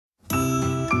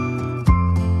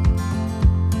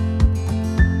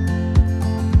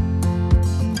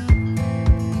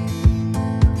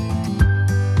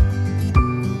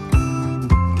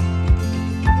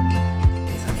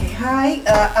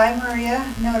I'm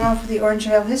Maria, known for the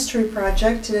Orangevale History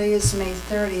Project. Today is May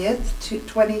 30th,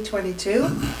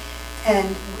 2022,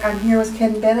 and I'm here with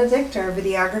Ken Benedict, our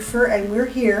videographer, and we're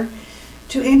here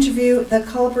to interview the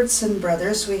Culbertson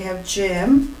brothers. We have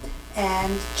Jim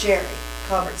and Jerry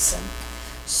Culbertson.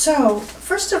 So,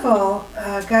 first of all,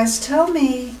 guys, tell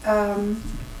me,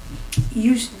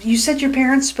 you said your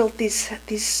parents built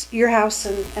your house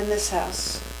and this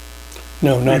house.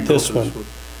 No, not this one.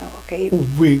 Oh, okay.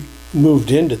 We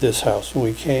moved into this house when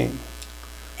we came.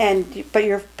 But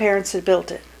your parents had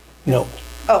built it? No.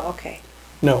 Oh, okay.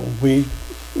 No,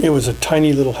 it was a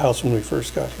tiny little house when we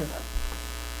first got here.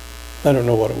 I don't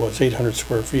know what it was, 800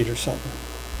 square feet or something.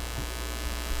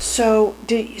 So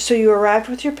you arrived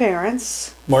with your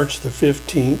parents? March the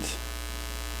 15th,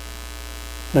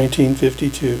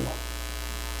 1952.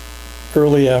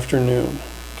 Early afternoon.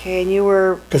 Okay, and you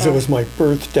were... Because it was my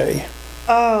birthday.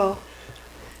 Oh.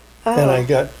 And I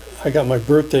got my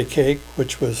birthday cake,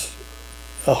 which was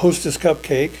a Hostess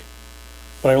cupcake,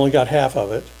 but I only got half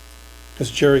of it because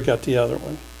Jerry got the other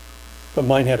one. But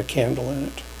mine had a candle in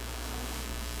it.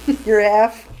 Your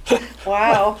half?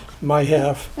 Wow. My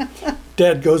half.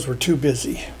 Dad goes, "We're too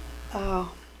busy."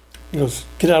 Oh. He goes,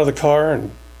 "Get out of the car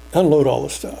and unload all the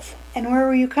stuff." And where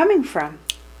were you coming from?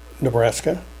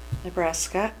 Nebraska.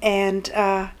 Nebraska. And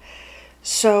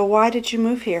so why did you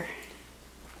move here?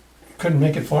 Couldn't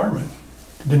make it farming.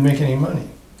 Didn't make any money.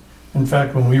 In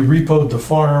fact, when we repoed the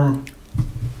farm,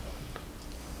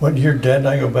 what year, Dad and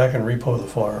I go back and repo the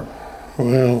farm?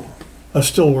 Well, I was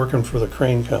still working for the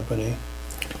crane company.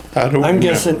 I'm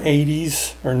guessing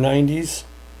 80s or 90s.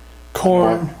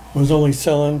 Corn was only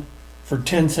selling for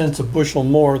 10 cents a bushel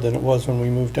more than it was when we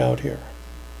moved out here.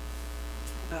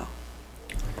 Oh.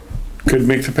 Could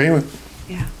make the payment.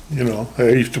 Yeah. You know, I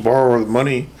used to borrow the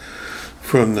money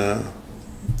from the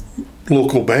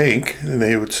local bank, and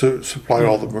they would supply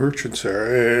all the merchants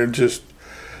there. And just,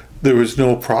 there was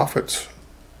no profits.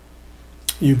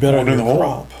 You bet on in your the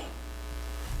crop.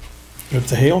 If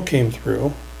the hail came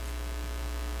through,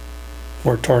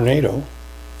 or tornado,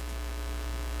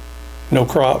 no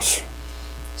crops.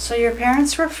 So your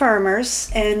parents were farmers,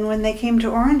 and when they came to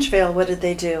Orangevale, what did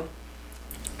they do?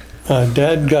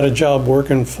 Dad got a job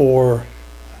working for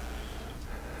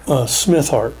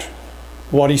Smithart,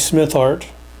 Waddy Smithart.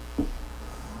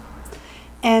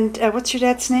 And what's your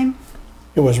dad's name?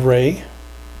 It was Ray. It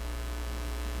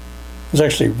was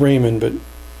actually Raymond, but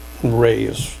Ray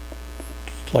is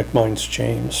like mine's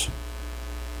James.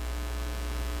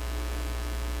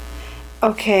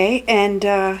 Okay, and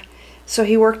so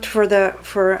he worked for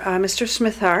Mr.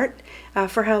 Smithart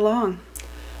for how long?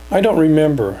 I don't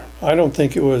remember. I don't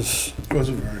think it was. It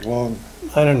wasn't very long.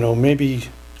 I don't know, maybe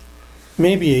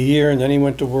a year, and then he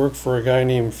went to work for a guy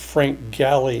named Frank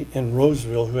Galley in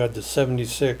Roseville who had the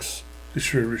 76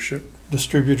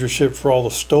 distributorship for all the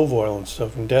stove oil and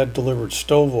stuff, and Dad delivered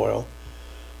stove oil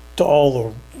to all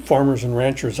the farmers and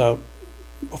ranchers out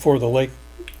before the lake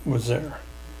was there.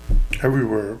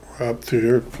 Everywhere, up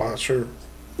there, Placer.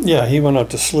 Yeah, he went out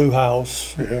to Slough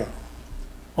House. Yeah.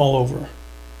 All over.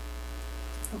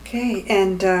 Okay,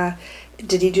 and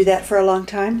did he do that for a long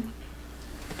time?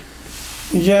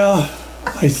 Yeah,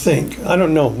 I think. I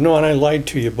don't know. No, and I lied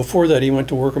to you. Before that, he went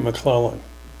to work at McClellan.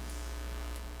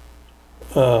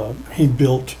 He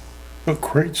built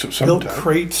crates of some type.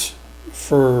 Crates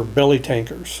for belly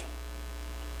tankers.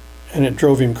 And it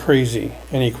drove him crazy.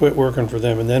 And he quit working for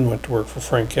them and then went to work for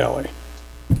Frank Galley.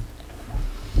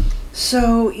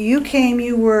 So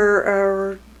you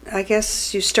were, I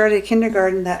guess you started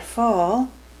kindergarten that fall,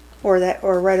 or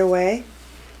right away?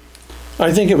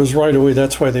 I think it was right away.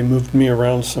 That's why they moved me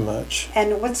around so much.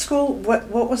 And what school, what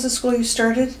was the school you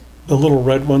started? The little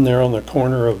red one there on the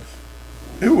corner of...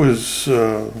 It was...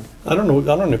 I don't know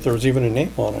if there was even a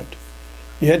name on it.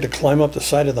 You had to climb up the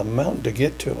side of the mountain to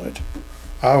get to it.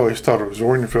 I always thought it was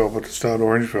Orangevale, but it's not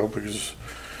Orangevale because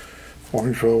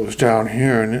Orangevale was down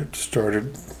here and it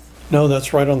started... No,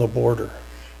 that's right on the border.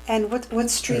 And what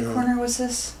street corner was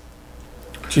this?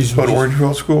 Jeez, but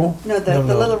Orangevale School? No, the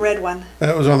little red one.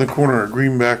 That was on the corner of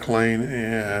Greenback Lane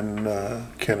and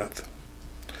Kenneth.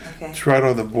 Okay. It's right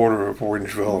on the border of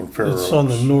Orangevale and Fair Oaks. It's on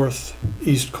the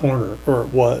northeast corner, or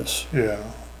it was. Yeah.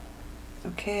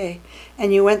 Okay.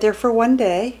 And you went there for one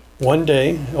day? One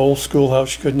day, old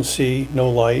schoolhouse, you couldn't see, no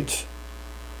lights.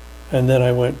 And then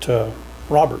I went to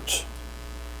Roberts.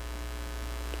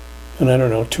 And I don't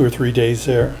know, 2 or 3 days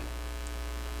there.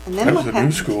 And then that what was a happened?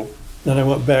 new school. Then I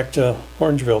went back to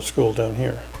Orangevale School down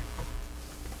here.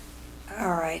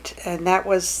 All right. And that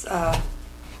was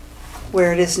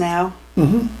where it is now?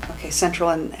 Mm-hmm. Okay, Central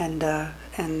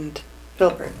and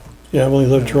Filbert. Yeah, I've only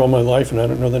lived here all my life, and I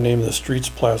don't know the name of the streets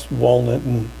past Walnut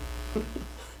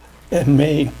and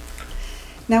Main.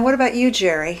 Now, what about you,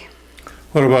 Jerry?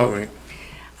 What about me?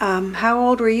 How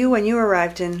old were you when you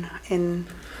arrived in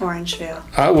Orangevale?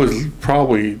 I was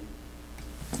probably,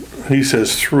 he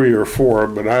says 3 or 4,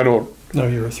 but I don't. No,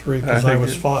 you were 3 because I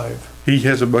was 5. He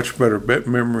has a much better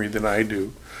memory than I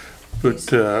do. But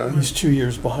He's 2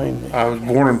 years behind me. I was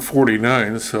born in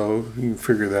 49, so you can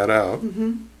figure that out.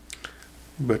 Mm-hmm.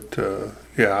 But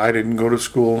yeah, I didn't go to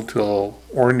school until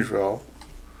Orangevale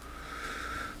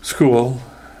School,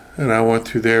 and I went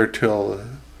through there till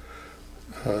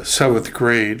 7th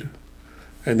grade,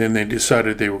 and then they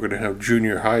decided they were going to have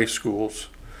junior high schools,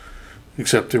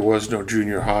 except there was no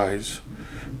junior highs.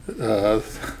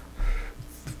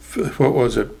 What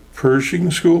was it, Pershing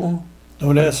School?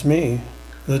 Don't ask me.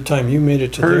 The time you made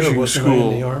it to there, Pershing wasn't I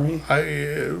School. in the Army?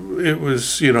 It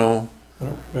was, you know, I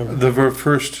don't remember. the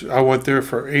first, I went there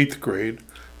for 8th grade,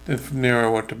 then from there I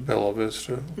went to Bella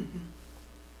Vista.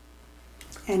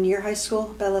 And your high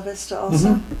school, Bella Vista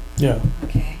also? Yeah,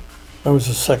 Okay. I was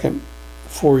the second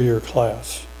 4-year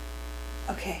class.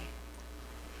 Okay.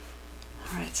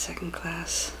 All right, second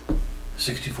class.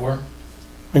 64?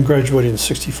 I graduated in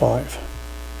 65.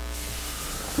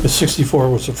 The 64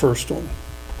 was the first one.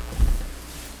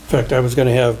 In fact, I was going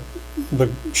to have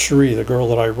the Cherie, the girl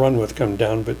that I run with, come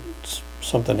down, but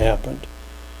something happened.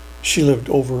 She lived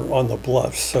over on the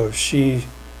bluffs, so she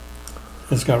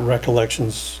has got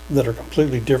recollections that are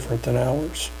completely different than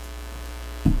ours.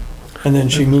 And then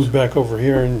she moved back over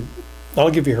here, and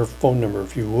I'll give you her phone number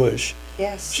if you wish.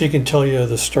 Yes. She can tell you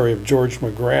the story of George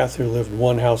McGrath, who lived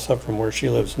one house up from where she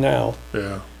lives now.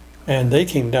 Yeah. And they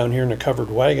came down here in a covered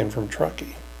wagon from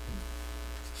Truckee.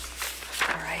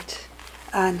 All right.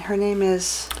 And her name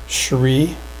is?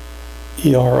 Cherie,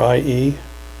 E-R-I-E,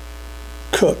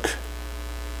 Cook,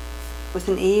 With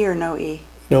an E or no E?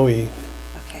 no E.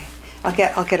 Okay.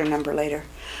 I'll get her number later.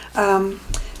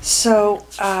 So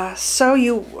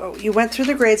you went through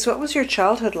the grades. What was your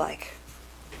childhood like?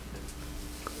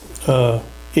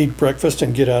 Eat breakfast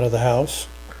and get out of the house.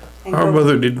 And Our go-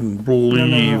 mother didn't believe.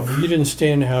 No. You didn't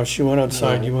stay in the house. You went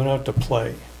outside. No. You went out to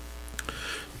play.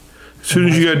 As soon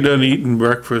as you got done eating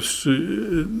breakfast,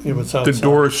 It was the outside.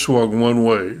 door swung one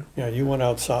way, Yeah, you went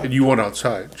outside. and you went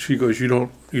outside. She goes, "You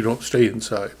don't stay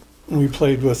inside." We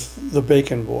played with the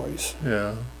Bacon Boys.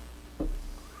 Yeah.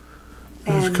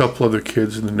 There's a And- couple other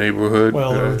kids in the neighborhood.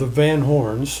 Well, there were the Van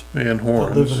Horns Van that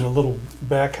live in Horns. the little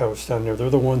back house down there. They're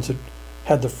the ones that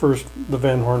had the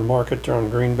Van Horn Market there on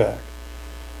Greenback.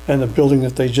 And the building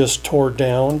that they just tore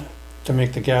down to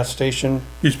make the gas station,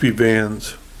 Used to be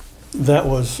Vans. that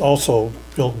was also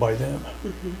built by them.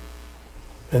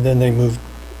 And then they moved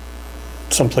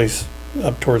someplace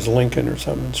up towards Lincoln or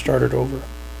something and started over.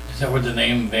 Is that where the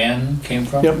name Van came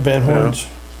from? Yep, Van Horns.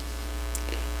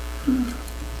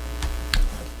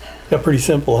 Yeah, pretty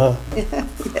simple, huh?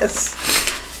 Yes.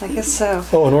 I guess so.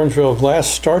 Oh, and Orangevale Glass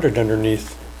started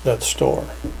underneath that store,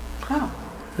 Oh.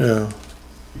 Yeah.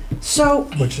 So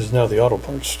which is now the auto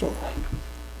parts store.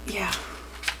 yeah.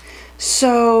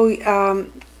 So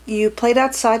you played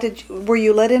outside. Were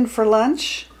you let in for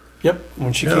lunch? Yep,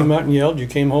 when she Yeah. came out and yelled, you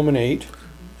came home and ate.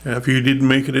 And if you didn't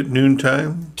make it at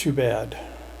noontime, Too bad.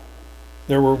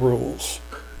 There were rules.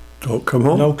 don't come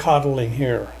home. No coddling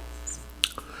here.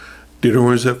 Dinner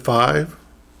was at 5.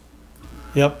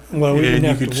 Yep, well, we didn't And you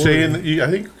have could to stay worry. I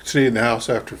think you could stay in the house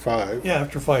after 5. Yeah,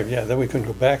 after 5, yeah, then we couldn't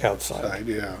go back outside.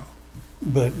 Yeah.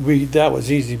 But that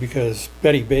was easy because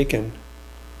Betty Bacon,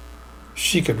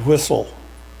 she could whistle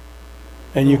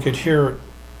and you could hear it.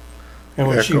 And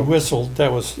when she Echo. whistled,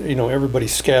 that was, everybody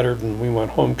scattered and we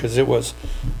went home because it was,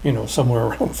 somewhere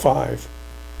around 5.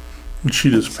 And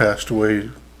she just passed away.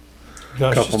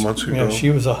 Gosh, Couple it's- months Yeah, ago. she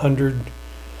was 100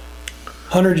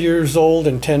 years old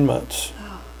and 10 months.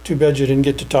 Too bad you didn't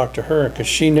get to talk to her because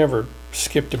she never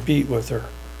skipped a beat with her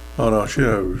Oh no, she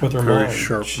had a with her very mind.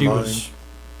 sharp She mind. was.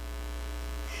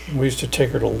 We used to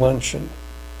take her to lunch and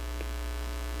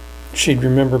she'd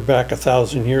remember back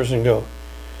 1,000 years and go,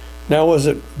 "Now was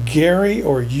it Gary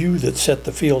or you that set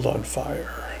the field on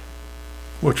fire?"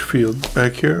 Which field?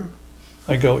 Back here?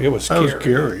 I go, "It was That Gary." was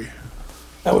Gary.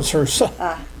 That was her son,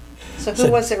 So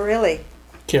who was it really?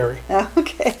 Gary. Oh,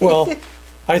 okay. Well,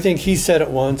 I think he said it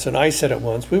once and I said it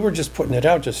once. We were just putting it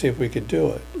out to see if we could do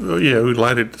it. Oh, yeah, we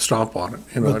lighted to stomp on it.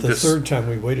 But the third time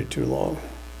we waited too long.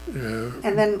 Yeah.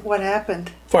 And then what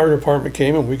happened? Fire department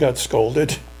came and we got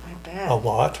scolded I a bet.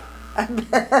 lot. I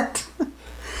bet.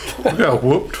 We got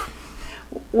whooped.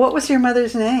 What was your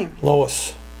mother's name?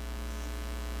 Lois.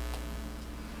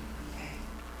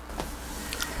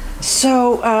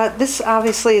 So this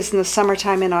obviously is in the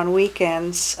summertime and on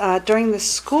weekends. During the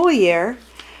school year,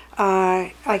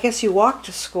 I guess you walked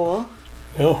to school.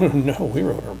 No, no, we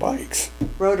rode our bikes.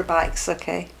 Rode bikes,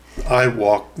 okay. I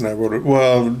walked and I rode it.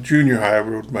 Well, junior high, I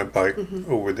rode my bike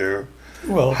over there.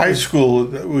 Well, High school,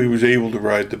 we was able to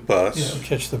ride the bus. yeah,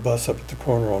 catch the bus up at the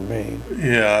corner on Main.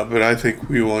 Yeah, but I think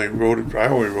we only rode it. I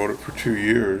only rode it for 2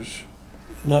 years.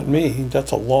 Not me.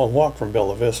 That's a long walk from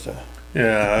Bella Vista.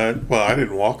 Yeah, well, I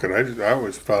didn't walk it. I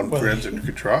always found Well, friends that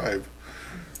could drive.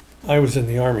 I was in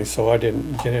the Army, so I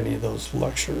didn't get any of those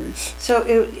luxuries. So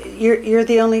you're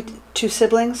the only two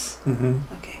siblings? Mm-hmm.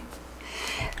 Okay.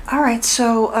 All right,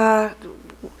 so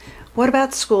what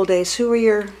about school days? Who were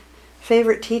your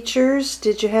favorite teachers?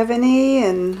 Did you have any?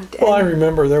 Well, I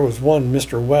remember there was one,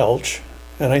 Mr. Welch,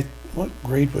 and what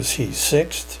grade was he?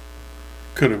 6th?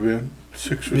 Could have been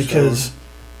 6 or Because 7.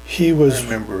 he I was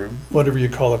remember him. whatever you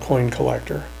call a coin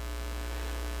collector.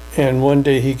 And one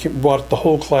day he brought the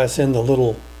whole class in the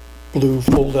little blue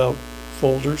fold-out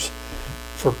folders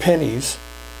for pennies,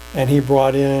 and he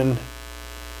brought in,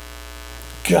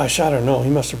 gosh, I don't know, he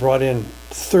must have brought in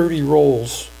 30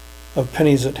 rolls of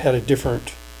pennies that had a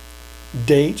different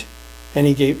date, and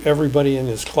he gave everybody in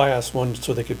his class one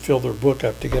so they could fill their book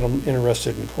up to get them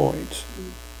interested in coins.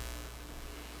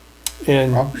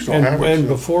 And Probably still have it, so.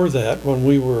 before that, when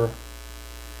we were,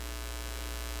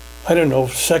 I don't know,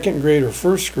 2nd grade or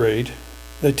 1st grade,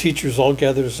 the teachers all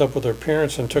gathered us up with our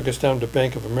parents and took us down to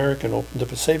Bank of America and opened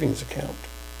up a savings account.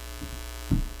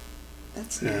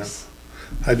 That's Yeah. nice.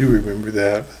 I do remember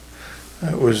that.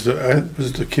 That was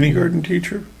the kindergarten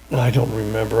teacher. I don't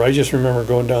remember. I just remember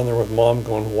going down there with Mom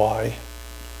going, why?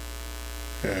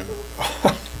 Yeah.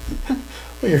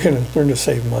 Well, you're going to learn to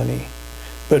save money.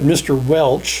 But Mr.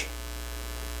 Welch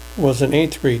was an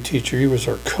 8th grade teacher. He was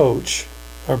our coach,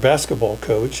 our basketball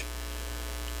coach.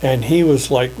 And he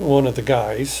was like one of the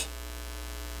guys,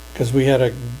 because we had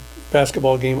a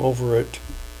basketball game over at,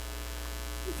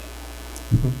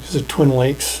 is it Twin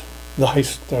Lakes,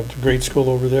 the grade school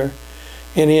over there.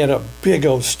 And he had a big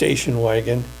old station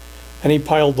wagon, and he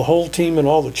piled the whole team and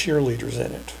all the cheerleaders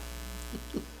in it.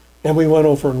 And we went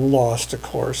over and lost, of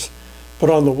course.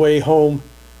 But on the way home,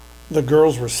 the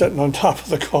girls were sitting on top of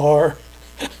the car.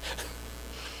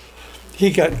 He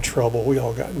got in trouble. We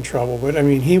all got in trouble. But, I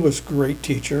mean, he was a great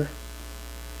teacher.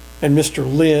 And Mr.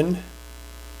 Lynn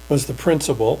was the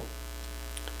principal.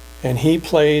 And he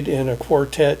played in a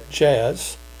quartet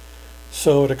jazz.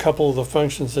 So at a couple of the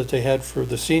functions that they had for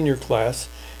the senior class,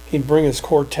 he'd bring his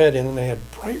quartet in, and they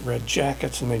had bright red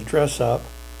jackets, and they'd dress up.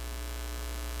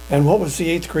 And what was the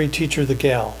 8th grade teacher, the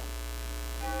gal?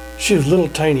 She was a little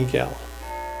tiny gal.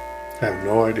 I have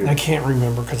no idea. I can't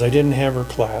remember because I didn't have her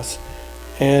class.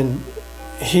 And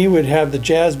he would have the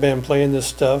jazz band playing this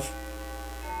stuff,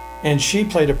 and she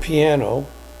played a piano,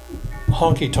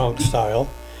 honky-tonk style,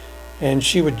 and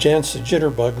she would dance the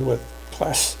jitterbug with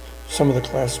some of the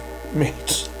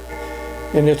classmates.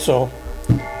 And it's so,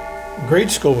 grade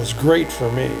school was great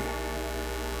for me.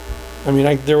 I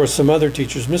mean, there were some other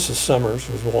teachers. Mrs. Summers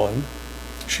was one.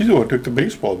 She's the one who took the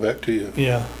baseball bat to you.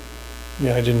 Yeah,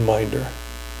 I didn't mind her.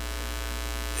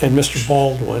 And Mr.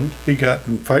 Baldwin. He got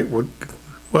in a fight with,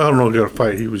 well, I don't know if he got in a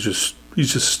fight.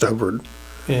 He's just stubborn.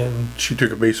 And She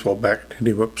took a baseball bat and hit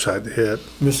him upside the head.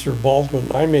 Mr.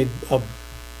 Baldwin, I made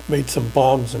some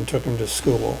bombs and took him to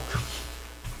school.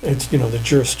 It's, the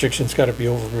jurisdiction's got to be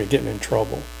over me getting in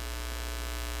trouble.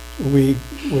 We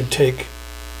would take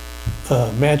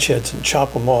match heads and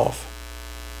chop them off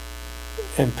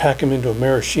and pack them into a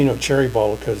maraschino cherry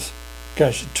bottle because,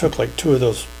 gosh, it took like 2 of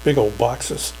those big old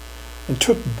boxes and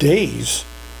took days.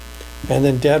 And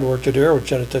then Dad worked at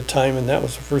Aerojet at that time, and that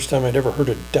was the first time I'd ever heard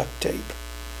of duct tape.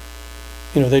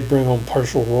 They'd bring home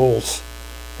partial rolls,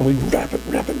 and we'd wrap it.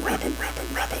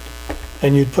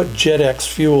 And you'd put Jet X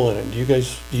fuel in it.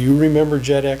 Do you remember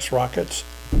Jet X rockets?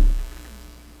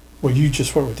 Well, you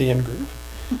just went with the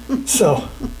in-group. So,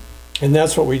 and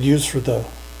that's what we'd use for the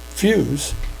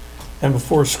fuse. And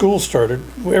before school started,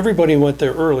 everybody went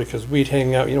there early because we'd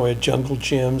hang out, we had jungle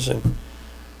gyms, and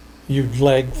you'd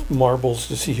lag marbles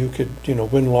to see who could,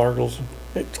 win marbles.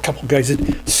 A couple guys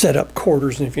that set up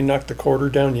quarters, and if you knocked the quarter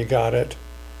down, you got it.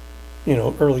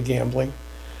 Early gambling.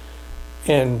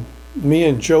 And me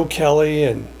and Joe Kelly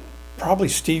and probably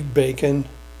Steve Bacon,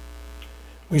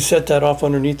 we set that off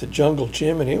underneath the jungle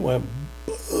gym, and it went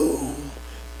boom,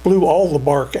 blew all the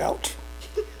bark out,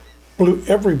 blew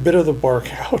every bit of the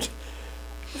bark out.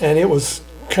 And it was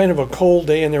kind of a cold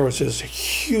day, and there was this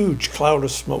huge cloud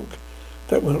of smoke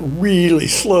that went really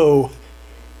slow.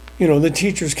 The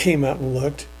teachers came out and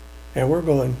looked, and we're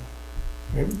going,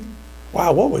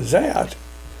 wow, what was that?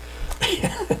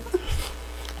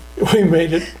 We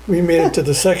made it to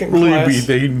the second Believe me, class,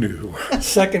 they knew.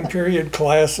 second period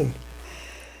class, and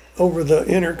over the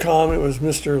intercom, it was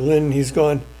Mr. Lynn. He's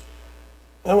going,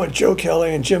 I want Joe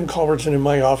Kelly and Jim Culbertson in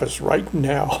my office right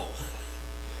now.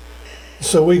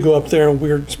 So we go up there and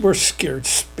we're scared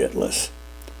spitless.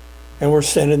 And we're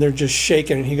standing there just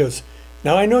shaking, and he goes,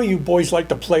 now I know you boys like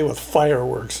to play with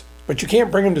fireworks, but you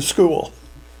can't bring them to school.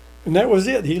 And that was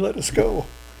it. He let us go.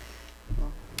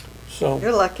 So,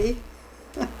 You're lucky.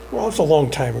 well, it's a long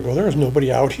time ago. There was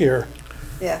nobody out here.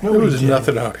 Yeah. There Nobody was did.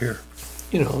 nothing out here.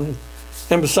 You know,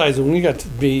 and besides, when we got to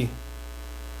be,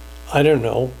 I don't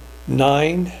know,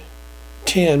 9,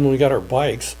 10, when we got our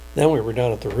bikes, then we were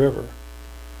down at the river.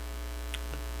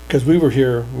 Because we were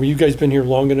here, were you guys been here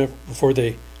long enough before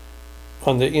they,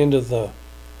 on the end of the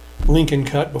Lincoln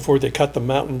Cut, before they cut the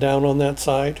mountain down on that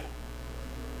side?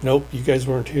 Nope, you guys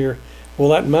weren't here. Well,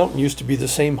 that mountain used to be the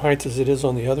same height as it is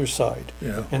on the other side.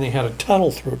 Yeah. And they had a tunnel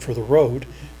through it for the road,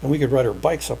 and we could ride our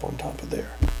bikes up on top of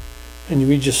there. And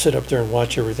we just sit up there and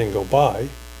watch everything go by.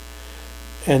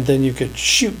 And then you could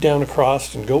shoot down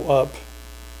across and go up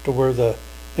to where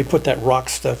they put that rock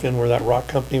stuff in where that rock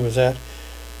company was at.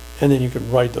 And then you could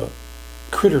ride the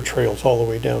critter trails all the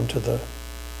way down to the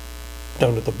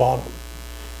bottom.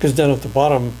 Because down at the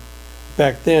bottom,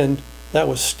 back then, that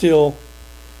was still,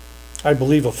 I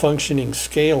believe, a functioning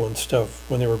scale and stuff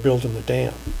when they were building the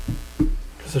dam.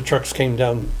 Because the trucks came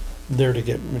down there to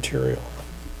get material.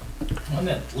 On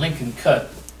that Lincoln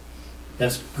Cut,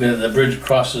 that's where the bridge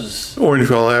crosses.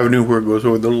 Orangevale Avenue, where it goes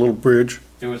over the little bridge.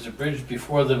 There was a bridge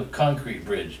before the concrete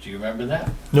bridge. Do you remember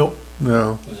that? Nope,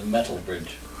 No. It was a metal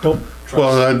bridge. nope.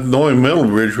 Well, the only metal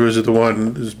bridge was the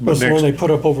one That's the one next they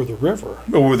put up over the river.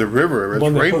 over the river. The It's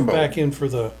one they put Rainbow. back in for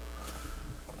the,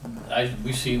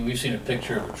 We've seen a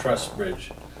picture of a truss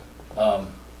bridge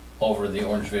over the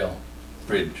Orangevale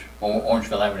Bridge,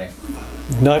 Orangevale Avenue.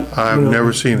 not. I've you know,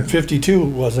 never seen it. 52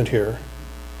 wasn't here.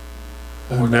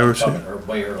 I've never seen it. Or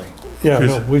way early. Yeah,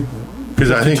 no, Because- we.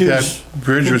 Because I think 52's that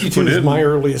bridge was 52 put is in. my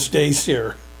earliest days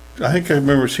here. I think I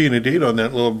remember seeing a date on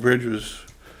that little bridge was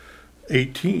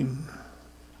 18.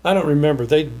 I don't remember.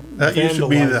 They That used to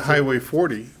be vandalized the it. Highway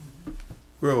 40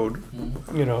 road.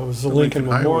 You know, it was the The Lincoln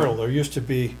Lincoln Memorial. Highway. There used to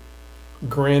be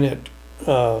granite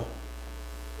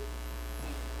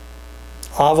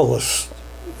obelisk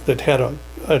that had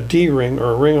a D ring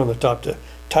or a ring on the top to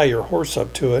tie your horse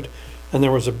up to it, and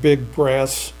there was a big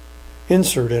brass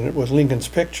insert in it with Lincoln's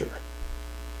picture.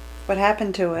 What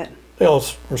happened to it? They all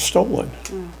were stolen.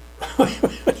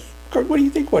 What do you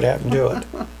think would happen to it?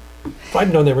 If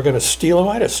I'd known they were going to steal them,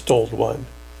 I'd have stole one.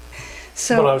 But I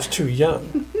So, was too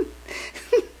young.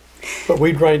 But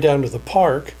we'd ride down to the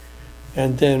park,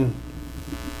 and then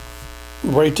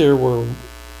right there where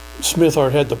Smith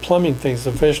Art had the plumbing things,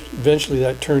 eventually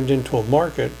that turned into a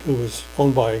market who was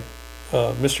owned by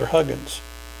Mr. Huggins.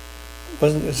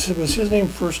 Was his name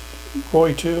first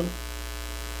Roy too?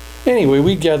 Anyway,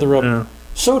 we'd gather up Yeah.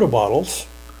 soda bottles.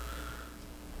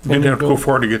 You didn't have to go, go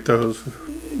far to get those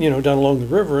you know, down along the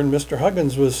river, and Mr.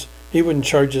 Huggins he wouldn't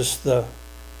charge us the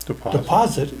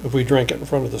deposit if we drank it in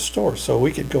front of the store. So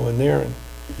we could go in there and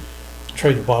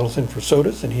trade the bottles in for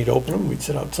sodas, and he'd open them, we'd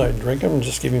sit outside and drink them and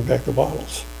just give him back the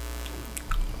bottles.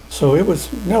 So it was,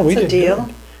 no, we It's a did deal.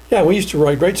 good. Yeah, we used to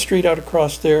ride right straight out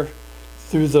across there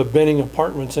through the Benning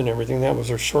apartments and everything. That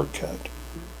was our shortcut.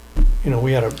 You know,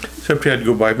 we had Except you had to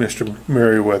go by Mr.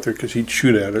 Merriweather because he'd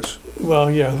shoot at us.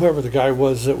 well, yeah, whoever the guy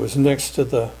was that was next to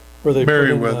where they put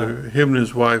in Merriweather, him and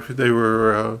his wife, they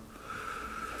were,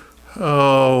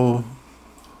 oh,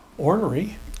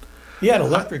 ornery. He had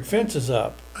electric fences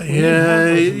up.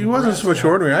 yeah, he wasn't so much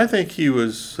ordinary. I think he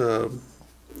was a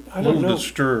I don't little know.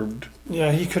 disturbed.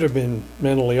 Yeah, he could have been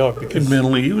mentally off because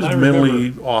He was I remember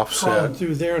mentally crawling offset.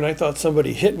 through there, and I thought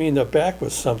somebody hit me in the back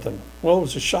with something. Well, it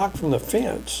was a shock from the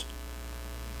fence.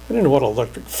 I didn't know what an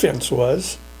electric fence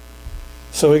was.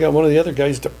 So we got one of the other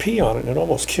guys to pee on it, and it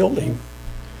almost killed him.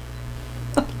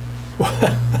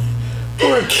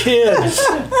 We're kids.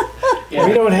 We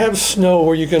don't have snow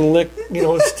where you can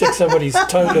stick somebody's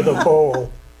tongue to the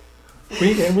bowl.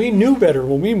 We knew better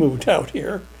when we moved out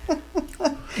here.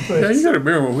 Yeah, you gotta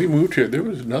remember, when we moved here, there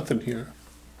was nothing here.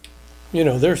 You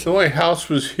know, there's The only house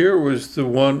was here was the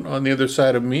one on the other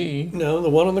side of me. the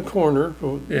one on the corner.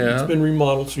 Yeah. It's been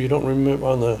remodeled, so you don't remember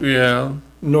on the Yeah,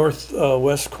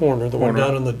 northwest corner, the one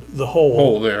Corner. down in the hole.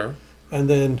 hole there, And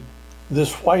then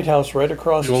this White House right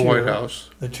across the old here, White House.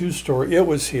 the two-story, it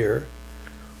was here.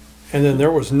 And then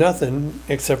there was nothing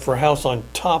except for a house on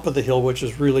top of the hill, which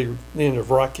is really the end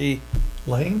of Rocky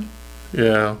Lane.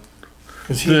 Yeah.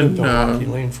 Because he Then, lived on Rocky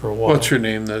Lane for a while. What's your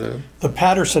name? The The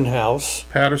Patterson House,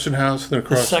 Patterson House, and then the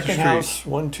across the second street.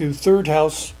 house, third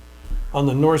house On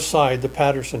the north side, the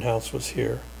Patterson house was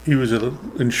here. He was an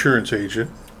insurance agent.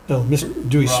 No,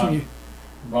 Dewey Smith.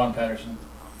 Ron Patterson.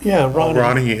 Yeah, Ronnie.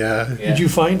 Ronnie, yeah. Did you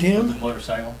find The him?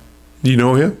 motorcycle. Do you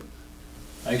know him?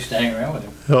 I used to hang around with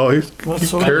him. Oh, he's What's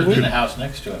so I lived in weird? the house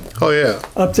next to him. Oh, yeah.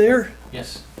 Up there?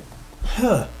 Yes.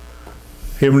 Huh.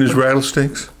 Him and his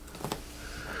rattlesnakes?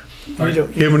 You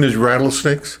don't, Him and his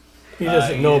rattlesnakes? he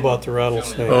doesn't know yeah. about the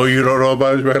rattlesnake. Oh, you don't know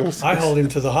about his rattlesnakes? I hauled him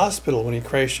to the hospital when he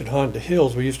crashed at Honda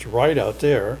Hills. We used to ride out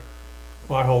there.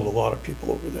 Well, I hauled a lot of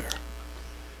people over there.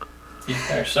 He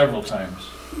crashed several times.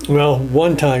 Well,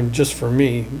 one time just for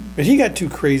me, but he got too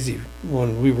crazy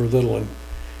when we were little, and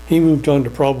he moved on to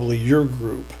probably your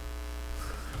group.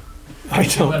 I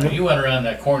don't know. You went around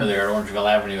that corner there at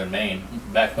Orangevale Avenue in Maine,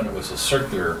 back when it was a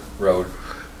circular road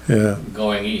Yeah,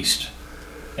 going east,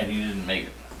 and you didn't make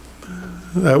it.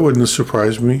 that wouldn't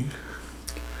surprise me.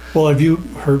 Well, have you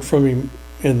heard from him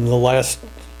in the last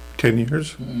 10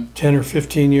 years? 10 or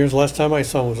 15 years? Last time I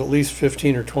saw him was at least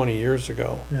 15 or 20 years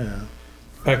ago. Yeah.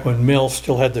 Back when Mel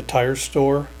still had the tire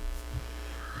store.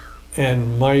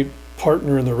 And my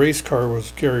partner in the race car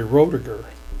was Gary Roediger.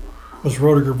 Was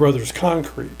Roediger Brothers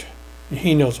Concrete.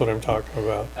 He knows what I'm talking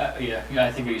about. Yeah,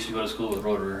 I think I used to go to school with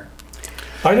Rotor.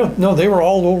 I don't know, they were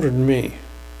all older than me.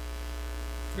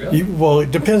 Really? Well,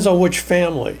 it depends on which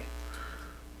family.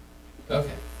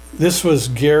 Okay. This was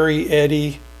Gary,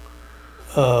 Eddie,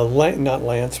 not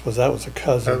Lance, that was a That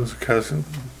cousin. was a cousin.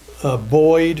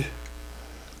 Boyd,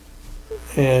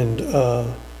 and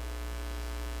the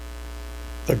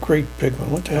great big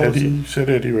one. What the hell Eddie, was you said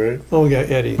Eddie, right? it? Oh, yeah,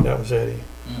 Eddie. That was Eddie.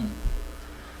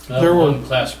 So There I were- was one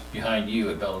class behind you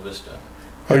at Bella Vista.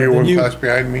 Oh, you're then one you- class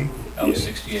behind me? I was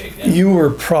 68. Yeah. You were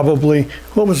probably,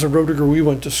 what was the Roediger we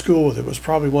went to school with? It was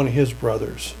probably one of his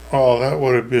brothers. Oh, that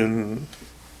would have been,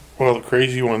 well, the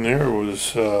crazy one there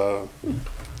was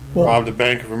robbed the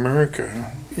Bank of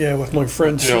America. Yeah, with my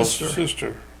friend's Dale's sister.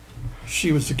 sister.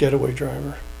 She was the getaway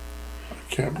driver.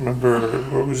 Can't remember,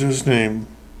 what was his name?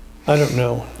 I don't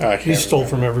know. I He can't stole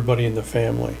remember. from everybody in the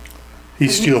family. He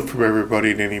steal from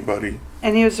everybody and anybody.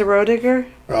 And he was a Roediger?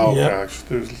 Oh, Yep. gosh.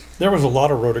 There was a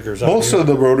lot of Roedigers out Most here. of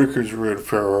the Roedekers were in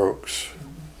Fair Oaks.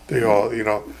 They all, you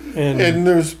know. and And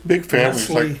there's big families,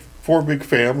 Leslie. like 4 big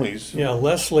families. yeah,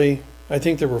 Leslie, I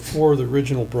think there were 4 of the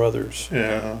original brothers.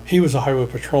 Yeah. He was a highway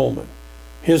patrolman.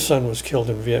 His son was killed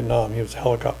in Vietnam. He was a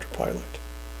helicopter pilot.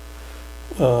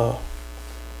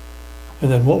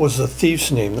 And then what was the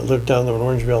thief's name that lived down there on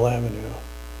Orangevale Avenue?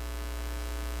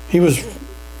 He was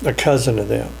a cousin of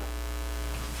them.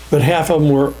 But half of them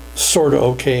were sort of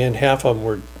okay and half of them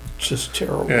were just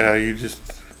terrible. Yeah,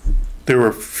 there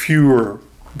were fewer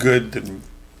good than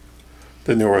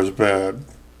there was bad.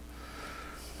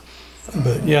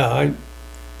 But yeah,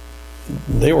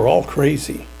 they were all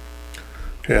crazy.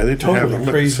 Yeah, they didn't have Totally a lick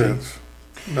of crazy. sense.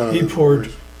 None He of them poured,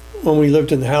 were. when we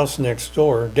lived in the house next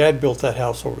door, Dad built that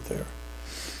house over there.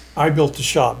 I built the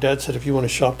shop. Dad said, if you want a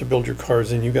shop to build your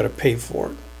cars in, you got to pay for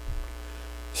it.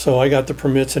 So I got the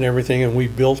permits and everything, and we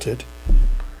built it.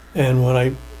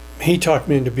 And he talked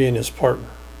me into being his partner.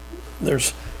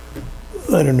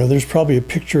 I don't know, there's probably a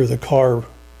picture of the car.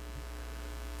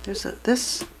 There's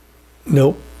this.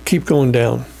 Nope, keep going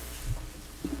down.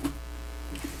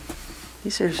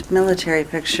 These are military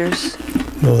pictures.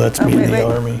 No, that's Oh, me in wait, the wait.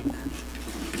 Army.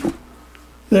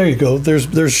 There you go.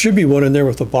 There should be one in there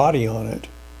with a body on it.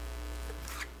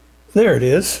 There it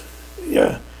is.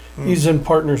 Yeah. He's in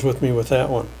partners with me with that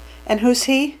one. And who's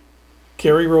he?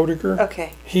 Gary Roediger.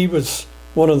 Okay. He was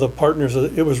one of the partners.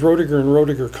 It was Roediger and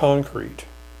Roediger Concrete.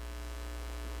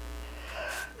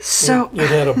 So, It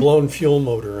had a blown fuel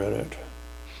motor in it.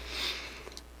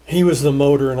 He was the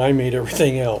motor and I made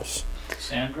everything else.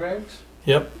 Sand drags?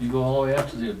 Yep. You go all the way out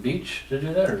to the beach to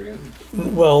do that, or you?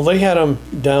 Well, they had them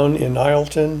down in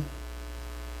Ileton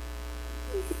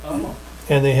Oh,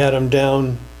 and they had them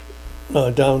down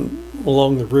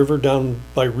along the river, down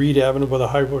by Reed Avenue by the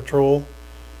Highway Patrol.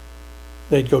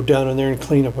 They'd go down in there and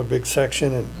clean up a big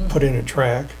section and put in a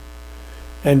track.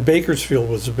 And Bakersfield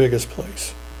was the biggest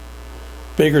place.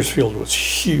 Bakersfield was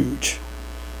huge.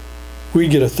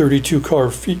 We'd get a 32 car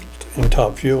feet in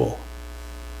Top Fuel.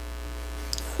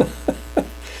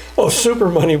 Oh, Super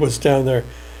Money was down there.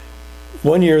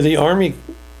 One year the Army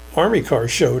car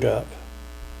showed up.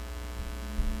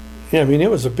 Yeah, I mean,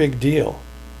 it was a big deal.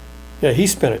 Yeah, he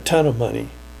spent a ton of money.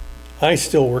 I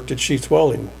still worked at Sheets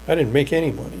Welding. I didn't make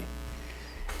any money.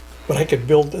 But I could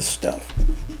build this stuff.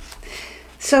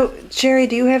 so Jerry,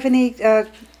 do you have any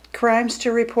crimes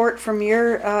to report from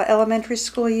your elementary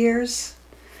school years?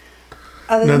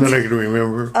 Other None than, that I can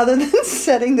remember. other than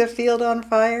setting the field on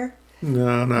fire?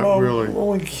 No, not Well, really.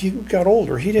 when he got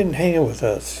older, he didn't hang with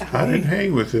us. I didn't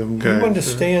hang with them He guys. wanted to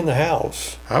stay in the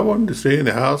house. I wanted to stay in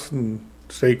the house and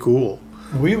stay cool.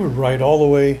 We would ride all the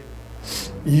way.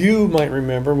 You might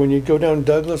remember when you'd go down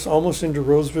Douglas, almost into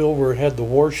Roseville, where it had the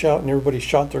war shout and everybody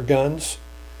shot their guns.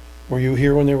 Were you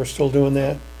here when they were still doing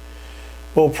that?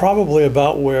 Well, probably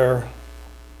about where,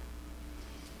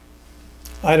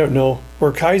 I don't know,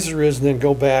 where Kaiser is, and then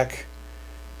go back.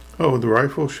 Oh, the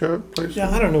rifle shot place?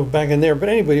 Yeah, I don't know, back in there. But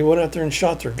anybody went out there and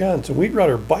shot their guns. And we'd ride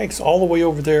our bikes all the way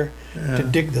over there to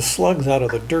dig the slugs out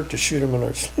of the dirt to shoot them in our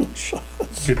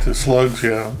slingshots. Get the slugs,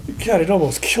 yeah. God, it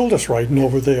almost killed us riding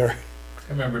over there.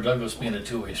 I remember Douglas being a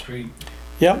two-way street.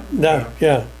 Yep,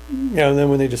 yeah. And then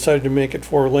when they decided to make it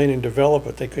 4-lane and develop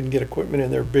it, they couldn't get equipment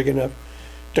in there big enough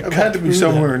to It cut had to be through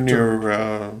somewhere that near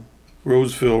dirt.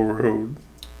 Roseville Road.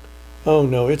 Oh,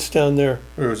 no, it's down there.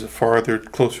 Or was it farther,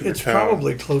 closer It's to town?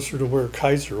 probably closer to where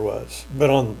Kaiser was, but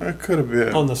on That could have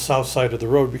been. the south side of the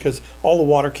road, because all the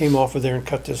water came off of there and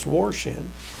cut this wash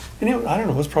in. And I don't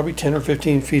know, it was probably 10 or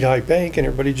 15 feet high bank, and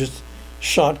everybody just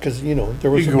shot because,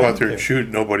 there was You a go out bank there and shoot,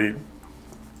 nobody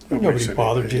Nobody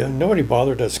bothered you. Nobody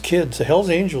bothered us kids. The Hells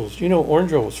Angels,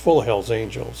 Orangevale was full of Hells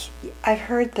Angels. I've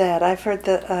heard that. I've heard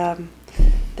that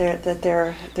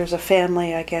there's a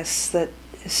family, I guess, that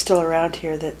is still around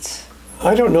here that's.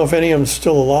 I don't know if any of them's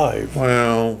still alive.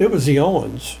 Well, It was the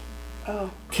Owens.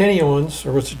 Oh. Kenny Owens,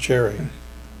 or was it Jerry?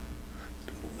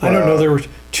 I don't know. There were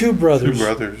two brothers. two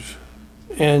brothers.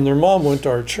 And their mom went to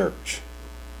our church.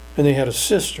 And they had a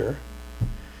sister.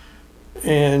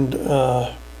 And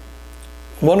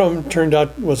one of them turned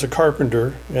out was a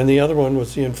carpenter, and the other one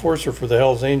was the enforcer for the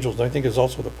Hells Angels, and I think is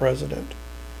also the president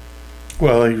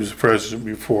Well, he was the president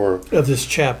before, of this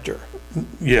chapter.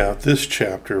 this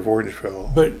chapter of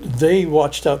Orangevale. But they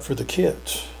watched out for the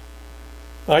kids.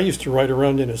 I used to ride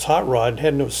around in his hot rod,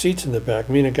 had no seats in the back.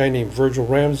 Me and a guy named Virgil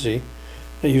Ramsey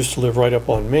that used to live right up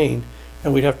on Main,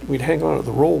 and we'd hang on to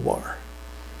the roll bar.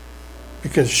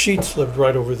 Because Sheets lived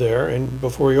right over there, and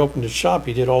before he opened his shop,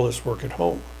 he did all this work at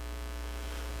home.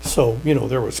 So,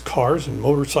 there was cars and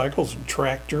motorcycles and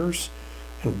tractors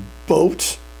and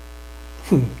boats.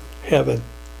 Heaven.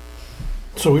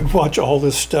 So we'd watch all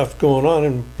this stuff going on,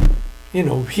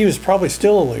 and, he was probably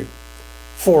still only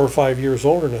 4 or 5 years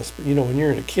older than us. But, when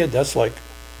you're a kid, that's like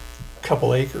a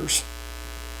couple acres.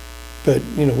 But,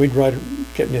 we'd ride,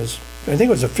 getting his, I think it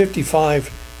was a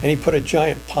 55, and he put a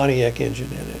giant Pontiac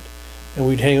engine in it. And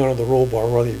we'd hang on to the roll bar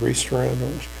while he raced around.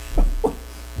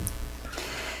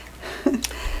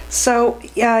 So,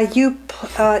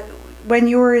 when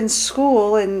you were in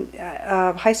school, in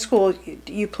high school,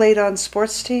 you played on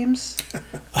sports teams?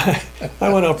 I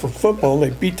went out for football,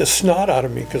 and they beat the snot out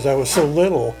of me because I was so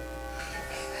little.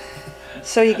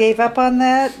 So you gave up on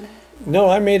that? No,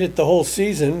 I made it the whole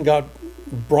season, got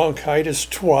bronchitis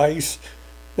twice.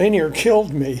 They near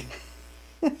killed me.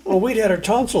 Well, we'd had our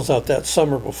tonsils out that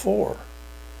summer before,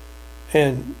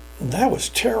 and that was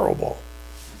terrible.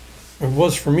 It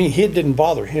was for me. It didn't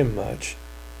bother him much.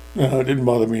 No, it didn't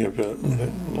bother me a bit.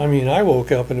 But, I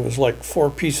woke up and it was like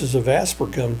 4 pieces of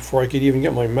aspargum before I could even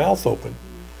get my mouth open.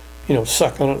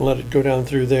 Suck on it and let it go down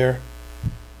through there.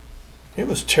 It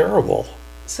was terrible.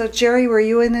 So, Jerry, were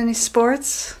you in any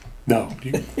sports? No,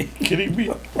 you kidding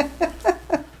me?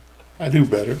 I do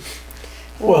better.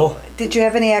 Well, did you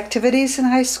have any activities in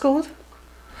high school?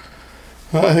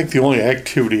 Well, I think the only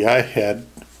activity I had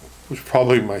was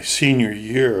probably my senior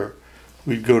year.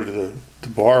 We'd go to the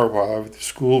bar while the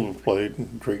school played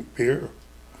and drink beer.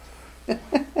 I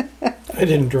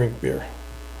didn't drink beer.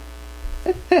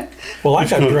 Well, I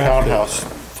got go to drafted. Townhouse,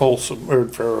 Folsom, or in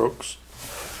Fair Oaks.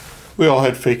 We all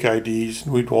had fake IDs,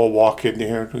 and we'd all walk in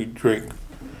there and we'd drink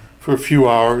for a few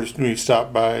hours, and we'd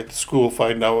stop by at the school,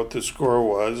 find out what the score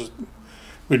was.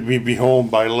 We'd be home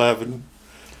by 11.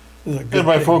 And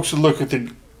my folks would look at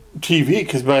the TV,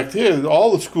 because back then,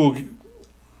 all the school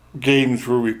games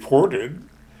were reported.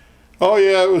 Oh,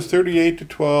 yeah, it was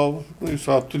 38-12. We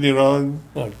something, and,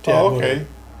 okay.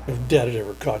 If Dad had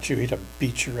ever caught you, he'd have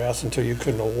beat your ass until you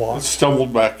couldn't have I walked.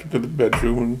 stumbled back into the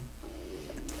bedroom.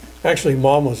 Actually,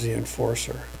 Mom was the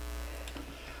enforcer.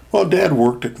 Well, Dad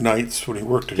worked at nights when he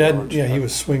worked at Dad, yeah, he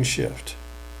was swing shift.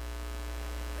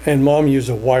 And Mom used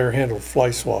a wire-handled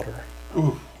fly swatter.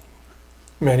 Ooh.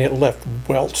 Man, it left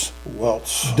welts.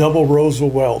 Welts. Double rows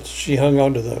of welts. She hung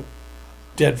onto the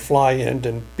dead fly end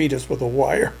and beat us with a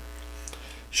wire.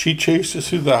 She chased us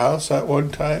through the house that one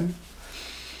time.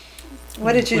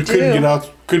 What did you we do?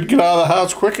 Couldn't get out of the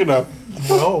house quick enough.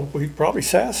 No, we probably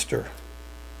sassed her.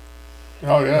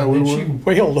 Oh yeah, And then she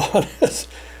wailed on us.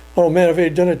 Oh man, if I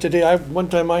had done it today, one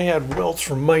time I had welts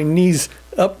from my knees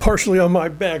up partially on my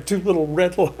back, 2 little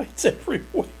red lines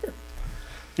everywhere.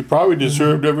 You probably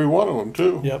deserved every one of them,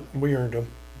 too. Yep, we earned them.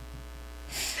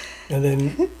 And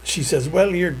then she says,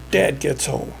 well, your dad gets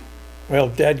home. Well,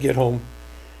 Dad get home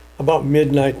about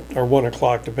midnight or 1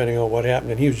 o'clock, depending on what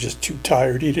happened, and he was just too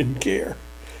tired. He didn't care.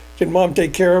 Did Mom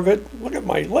take care of it? Look at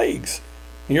my legs.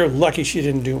 You're lucky she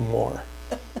didn't do more.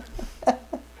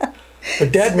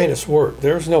 But Dad made us work.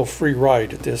 There's no free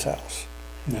ride at this house.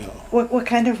 No. What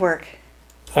kind of work?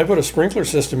 I put a sprinkler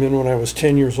system in when I was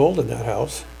 10 years old in that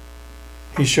house.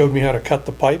 He showed me how to cut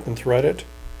the pipe and thread it.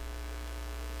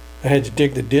 I had to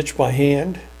dig the ditch by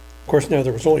hand. Of course, now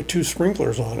there was only 2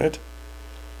 sprinklers on it,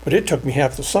 but it took me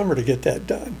half the summer to get that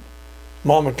done.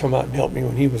 Mom would come out and help me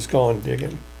when he was gone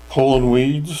digging. Pulling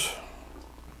weeds?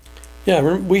 Yeah,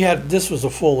 we had, this was a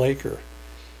full acre.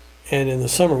 And in the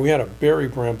summer, we had a berry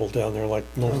bramble down there like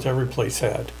most every place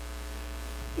had.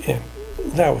 And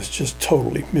that was just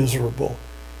totally miserable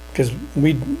because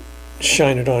we'd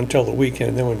shine it on until the weekend.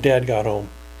 And then when Dad got home,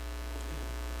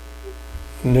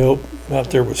 nope, out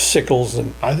there was sickles.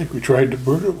 And I think we tried to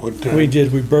burn it one time. we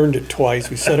did. We burned it twice.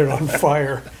 We set it on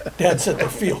fire. Dad set the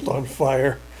field on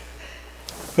fire.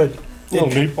 But Little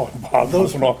napalm bomb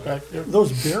those- going off back there.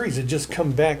 those berries had just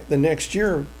come back the next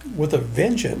year with a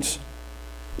vengeance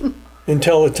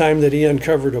until the time that he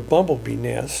uncovered a bumblebee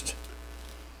nest.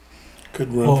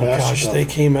 Couldn't run Oh fast gosh, enough. they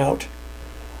came out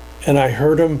and I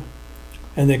heard them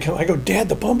and they come. I go, Dad,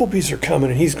 the bumblebees are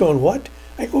coming. And he's going, what?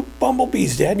 I go,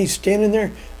 bumblebees, Dad. And he's standing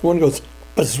there. One goes,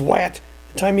 bazwat.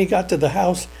 The time he got to the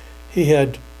house, he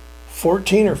had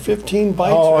 14 or 15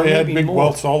 bites. Oh, or he had maybe big more.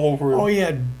 welts all over him. Oh, he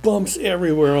had bumps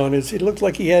everywhere on his. It looked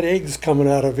like he had eggs coming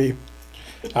out of him.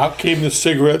 Out came the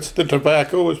cigarettes, the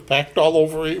tobacco was packed all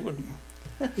over him.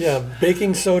 Yeah,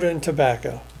 baking soda and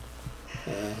tobacco.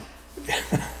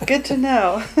 Good to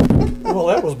know. Well,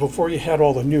 that was before you had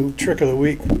all the new trick of the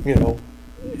week,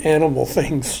 animal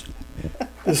things.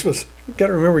 This was, you got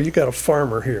to remember, you got a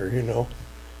farmer here.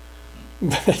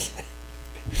 But,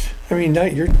 I mean,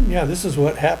 this is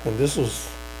what happened. This was,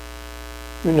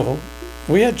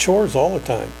 we had chores all the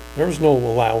time. There was no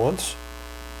allowance.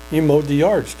 You mowed the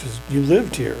yards because you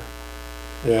lived here.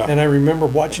 Yeah. And I remember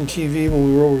watching TV when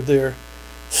we were over there.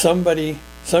 Some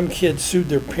kid sued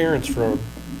their parents for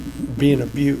being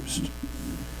abused.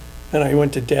 And I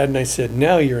went to Dad and I said,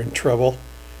 now you're in trouble.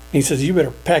 And he says, you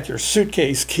better pack your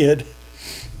suitcase, kid.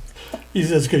 He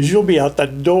says, because you'll be out the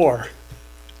door.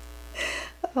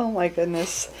 Oh my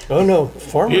goodness. Oh no,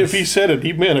 farmers. If he said it,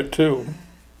 he meant it too.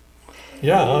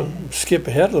 Yeah, I'll skip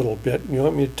ahead a little bit. You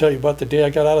want me to tell you about the day I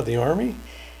got out of the Army?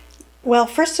 Well,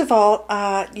 first of all,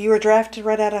 you were drafted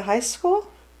right out of high school?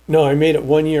 No, I made it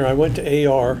 1 year. I went to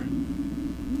AR,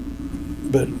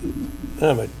 but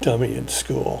I'm a dummy in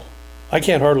school. I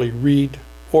can't hardly read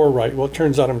or write. Well, it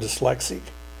turns out I'm dyslexic,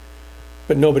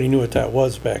 but nobody knew what that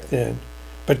was back then.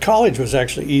 But college was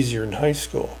actually easier than high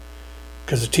school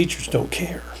because the teachers don't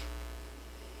care.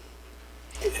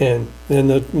 And then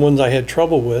the ones I had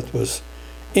trouble with was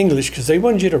English because they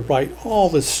wanted you to write all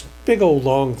this big old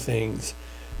long things.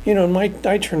 And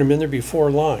I turned them in there before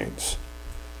lines.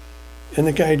 And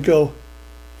the guy'd go,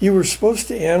 you were supposed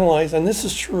to analyze, and this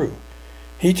is true.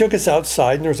 He took us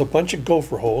outside and there was a bunch of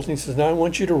gopher holes. And he says, now I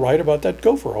want you to write about that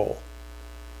gopher hole.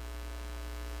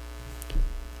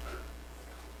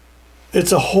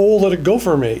 It's a hole that a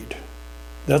gopher made.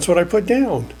 That's what I put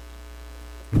down.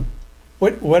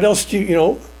 What else do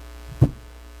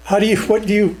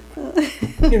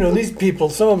these people,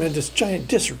 some of them had this giant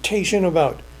dissertation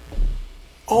about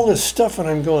all this stuff, and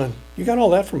I'm going, you got all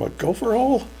that from a gopher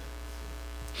hole?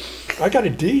 I got a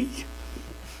D.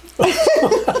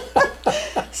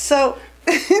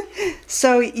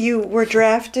 So you were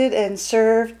drafted and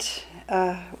served,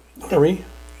 Army?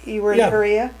 you were Yeah. in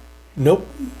Korea? Nope.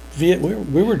 We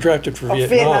were drafted for Oh, Vietnam.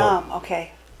 Vietnam,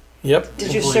 okay. Yep.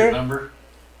 Did you Employee serve? number?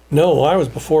 No, I was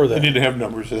before They that. didn't have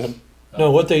numbers then. No,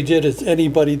 what they did is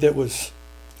anybody that was,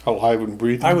 Alive and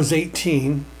breathing. I was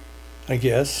 18, I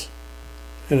guess,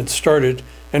 and it started,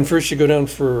 and first you go down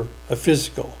for a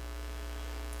physical.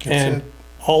 That's And it.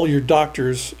 all your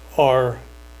doctors are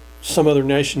some other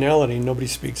nationality and nobody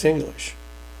speaks English.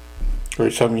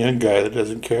 Or some young guy that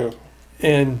doesn't care.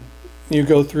 And you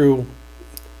go through,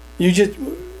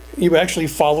 you actually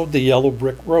followed the yellow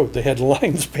brick road. They had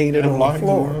lines painted on the Line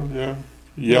floor. going, yeah.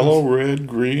 Yellow, red,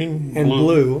 green, And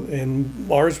blue, and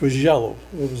ours was yellow.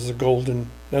 It was the golden,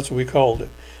 that's what we called it.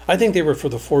 I think they were for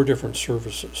the 4 different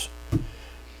services.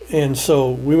 And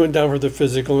so we went down for the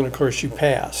physical, and of course you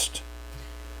passed.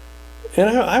 And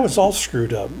I was all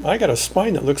screwed up. I got a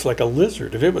spine that looks like a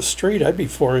lizard. If it was straight, I'd be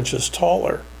 4 inches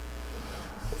taller.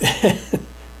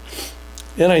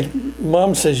 And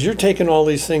Mom says, you're taking all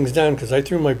these things down, because I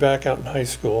threw my back out in high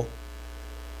school.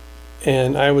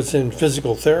 And I was in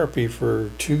physical therapy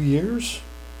for 2 years.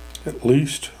 At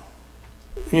least.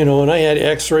 You know, and I had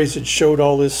x-rays that showed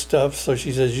all this stuff. So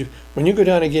she says, when you go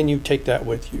down again, you take that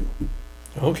with you.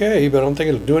 Okay, but I don't think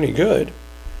it'll do any good.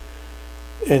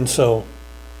 And so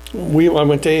I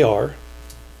went to AR.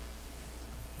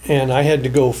 And I had to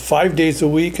go 5 days a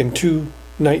week and 2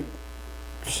 nights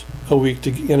a week,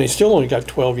 and I still only got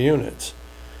 12 units.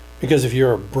 Because if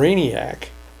you're a brainiac,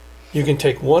 you can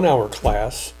take 1 hour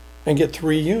class and get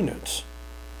 3 units.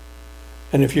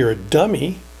 And if you're a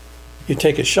dummy, you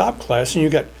take a shop class and you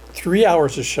got 3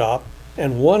 hours of shop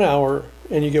and 1 hour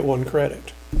and you get 1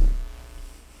 credit.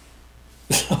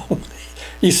 So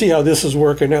you see how this is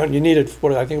working out, and you needed,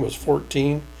 what I think it was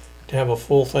 14 to have a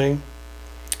full thing.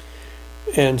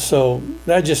 And so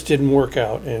that just didn't work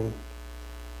out. And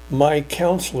my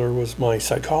counselor was my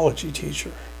psychology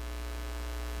teacher.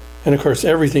 And of course,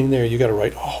 everything there, you got to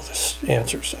write all the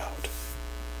answers out.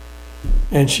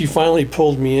 And she finally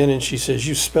pulled me in and she says,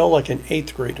 you spell like an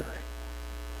 8th grader.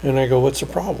 And I go, what's the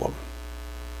problem?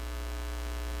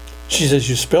 She says,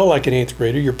 you spell like an 8th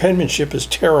grader. Your penmanship is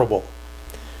terrible.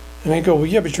 And I go, well,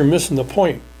 yeah, but you're missing the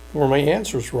point where my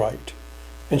answer's right.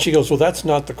 And she goes, well, that's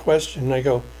not the question. And I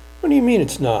go, what do you mean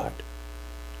it's not?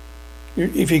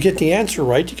 If you get the answer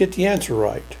right, you get the answer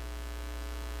right.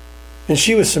 And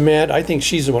she was so mad, I think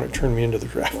she's the one that turned me into the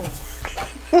draft board.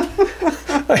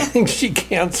 I think she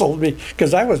canceled me,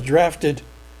 because I was drafted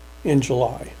in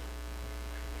July.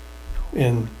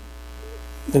 And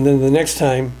then the next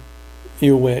time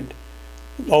you went,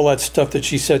 all that stuff that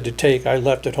she said to take, I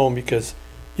left at home, because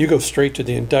you go straight to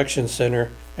the induction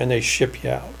center and they ship you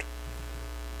out.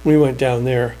 We went down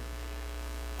there.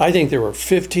 I think there were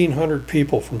 1,500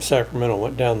 people from Sacramento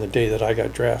went down the day that I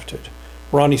got drafted.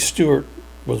 Ronnie Stewart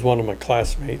was one of my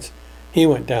classmates. He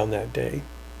went down that day.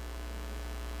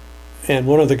 And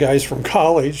one of the guys from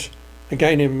college, a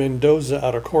guy named Mendoza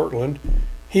out of Cortland,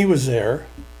 he was there.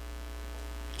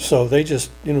 So they just,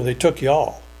 you know, they took you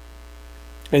all.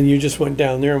 And you just went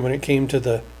down there, and when it came to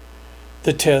the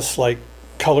tests, like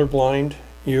colorblind,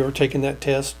 you ever taken that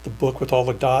test, the book with all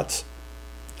the dots?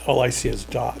 All I see is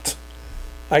dots.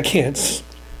 I can't.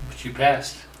 But you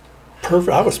passed.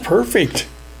 Perfect. I was perfect.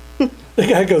 The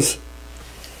guy goes,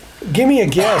 give me a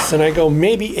guess. And I go,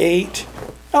 maybe 8.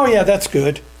 Oh, yeah, that's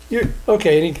good. You're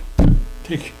okay. And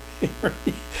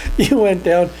he went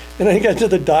down, and I got to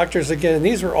the doctors again. And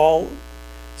these were all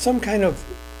some kind of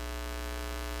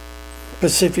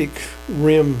Pacific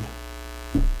Rim,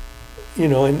 you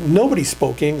know, and nobody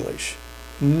spoke English.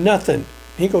 Nothing.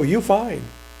 He go, you fine.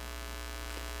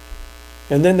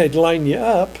 And then they'd line you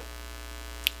up.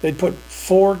 They'd put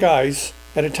 4 guys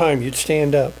at a time. You'd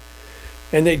stand up.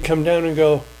 And they'd come down and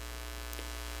go,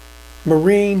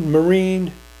 Marine,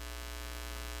 Marine,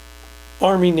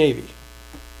 Army, Navy.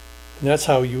 And that's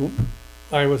how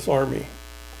I was Army.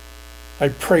 I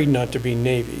prayed not to be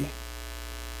Navy.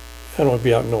 I don't want to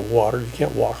be out in the water. You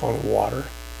can't walk on the water.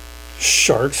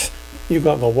 Sharks. You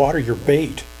go out in the water, you're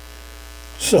bait.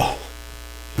 So.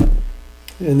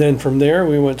 And then from there,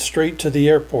 we went straight to the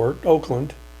airport,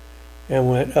 Oakland, and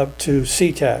went up to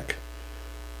SeaTac,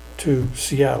 to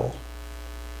Seattle,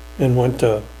 and went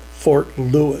to Fort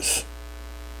Lewis.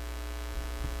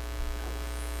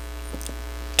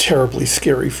 Terribly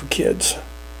scary for kids.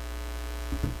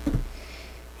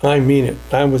 I mean it.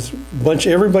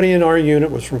 Everybody in our unit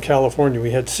was from California.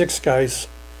 We had 6 guys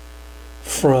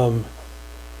from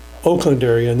Oakland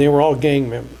area, and they were all gang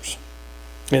members.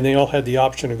 And they all had the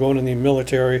option of going in the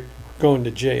military or going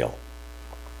to jail.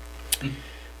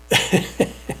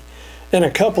 And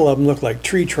a couple of them looked like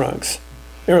tree trunks.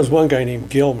 There was one guy named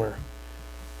Gilmer.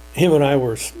 Him and I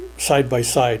were side by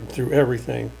side through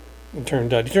everything. He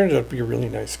turned out to be a really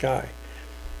nice guy.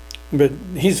 But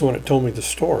he's the one that told me the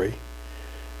story.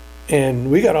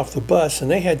 And we got off the bus, and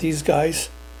they had these guys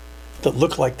that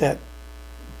looked like that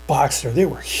boxer. They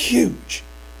were huge.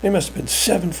 They must have been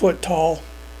 7 foot tall,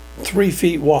 3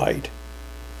 feet wide.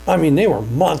 I mean, they were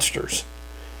monsters.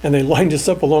 And they lined us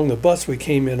up along the bus we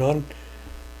came in on.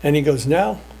 And he goes,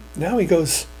 now he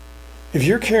goes, if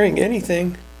you're carrying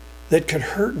anything that could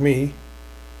hurt me,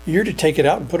 you're to take it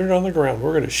out and put it on the ground.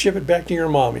 We're going to ship it back to your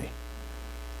mommy.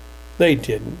 They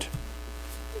didn't.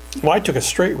 Well, I took a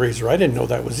straight razor. I didn't know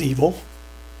that was evil,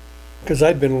 because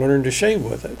I'd been learning to shave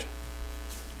with it.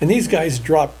 And these guys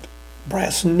dropped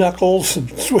brass knuckles and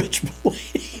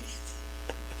switchblades.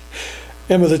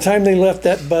 And by the time they left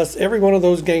that bus, every one of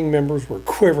those gang members were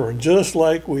quivering just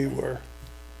like we were.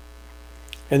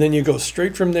 And then you go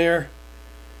straight from there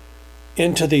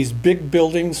into these big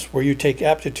buildings where you take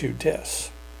aptitude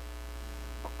tests.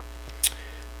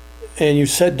 And you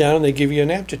sit down and they give you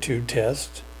an aptitude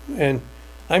test. And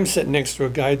I'm sitting next to a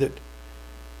guy that,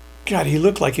 God, he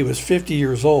looked like he was 50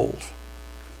 years old.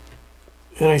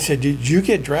 And I said, did you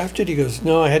get drafted? He goes,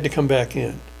 no, I had to come back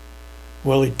in.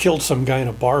 Well, he killed some guy in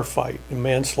a bar fight, in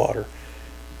manslaughter.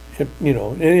 You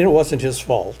know, and it wasn't his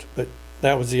fault, but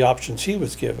that was the options he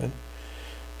was given.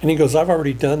 And he goes, I've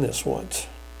already done this once.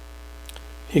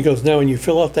 He goes, now when you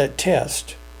fill out that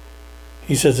test,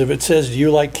 he says, if it says, do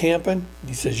you like camping?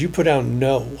 He says, you put down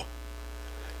no.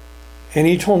 And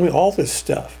he told me all this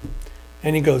stuff.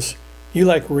 And he goes, you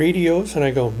like radios? And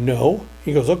I go, no.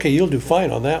 He goes, okay, you'll do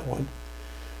fine on that one.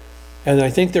 And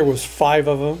I think there was 5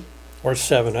 of them, or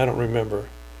 7, I don't remember.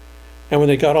 And when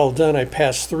they got all done, I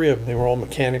passed 3 of them. They were all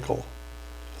mechanical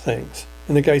things.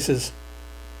 And the guy says,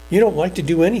 you don't like to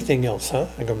do anything else, huh?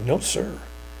 I go, no, sir.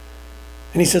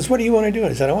 And he says, what do you want to do?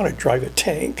 I said, I want to drive a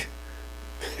tank.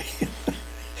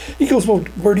 He goes, well,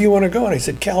 where do you want to go? And I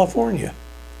said, California.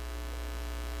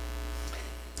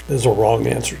 There's a wrong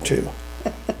answer, too.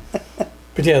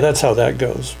 But yeah, that's how that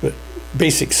goes. But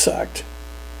basic sucked.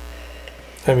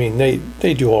 I mean,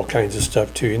 they do all kinds of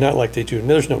stuff, too. Not like they do.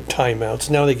 There's no timeouts.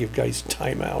 Now they give guys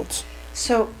timeouts.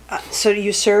 So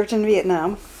you served in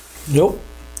Vietnam? Nope.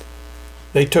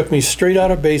 They took me straight out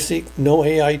of basic, no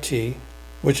AIT,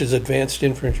 which is advanced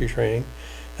infantry training,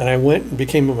 and I went and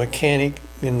became a mechanic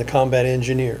in the combat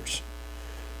engineers.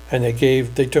 And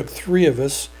they took 3 of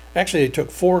us. Actually, they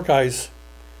took 4 guys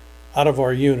out of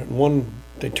our unit. One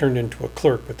they turned into a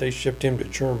clerk, but they shipped him to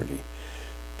Germany.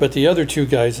 But the other 2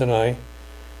 guys and I,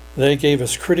 they gave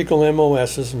us critical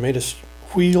MOSs and made us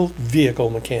wheeled vehicle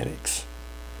mechanics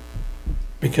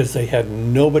because they had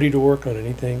nobody to work on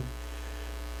anything.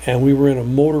 And we were in a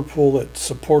motor pool that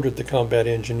supported the combat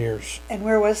engineers. And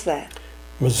where was that?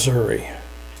 Missouri.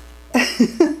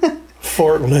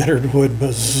 Fort Leonard Wood,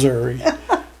 Missouri.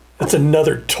 That's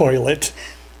another toilet.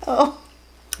 Oh.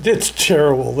 It's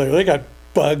terrible there. They got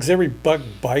bugs. Every bug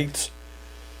bites.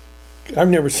 I've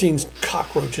never seen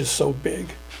cockroaches so big.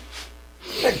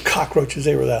 They had cockroaches,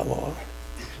 they were that long.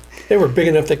 They were big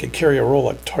enough they could carry a roll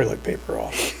of toilet paper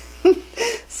off.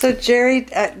 So Jerry,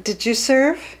 did you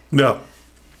serve? No.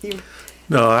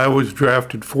 No, I was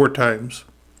drafted 4 times.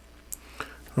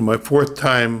 On my 4th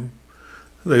time,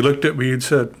 they looked at me and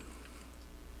said,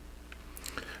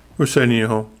 we're sending you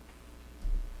home.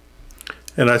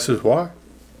 And I says, why?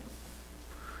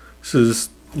 Says,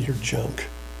 you're junk.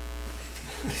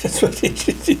 That's what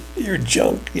you're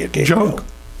junk. You can't junk. Go.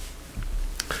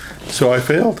 So I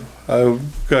failed. I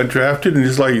got drafted, and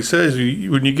just like he says,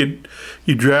 when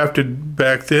you drafted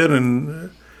back then,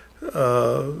 and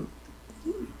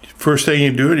first thing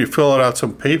you do is you fill out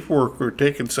some paperwork or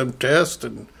taking some test,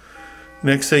 and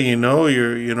next thing you know,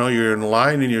 you're in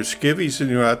line in your skivvies, and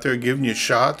you're out there giving you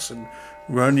shots and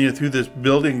running you through this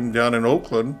building down in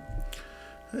Oakland.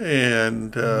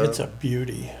 And it's a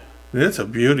beauty. It's a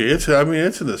beauty. It's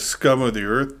in the scum of the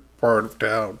earth part of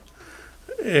town.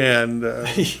 And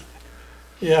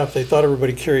yeah, if they thought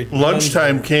everybody carried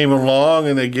lunchtime came along,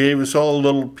 and they gave us all a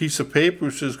little piece of paper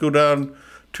that says go down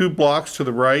 2 blocks to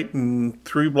the right and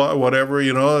 3 blocks, whatever,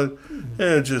 and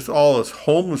it's just all this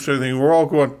homeless and everything. We're all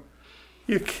going,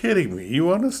 you're kidding me. You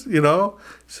want us,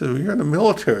 So you're in the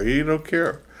military. You don't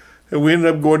care. And we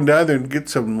ended up going down there and get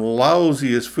some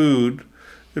lousiest food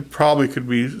that probably could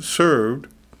be served.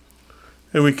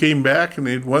 And we came back, and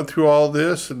they went through all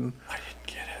this, and I didn't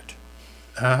get it.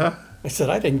 Uh-huh. I said,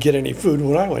 I didn't get any food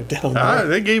when I went down there.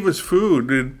 They gave us food,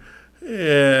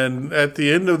 and at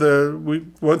the end of we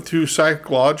went through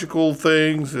psychological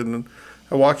things, and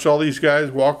I watched all these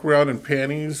guys walk around in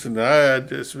panties, and I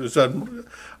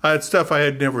had stuff I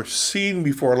had never seen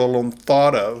before, let alone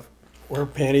thought of. Wear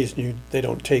panties, and they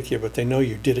don't take you, but they know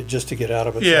you did it just to get out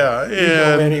of it. Yeah, so you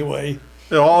go anyway.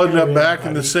 They all ended up back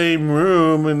in the same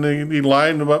room, and they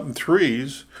lined them up in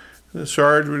 3s. The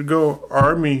sergeant would go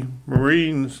Army,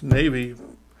 Marines, Navy.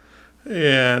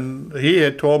 And he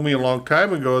had told me a long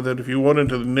time ago that if you went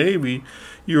into the Navy,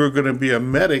 you were going to be a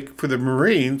medic for the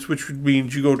Marines, which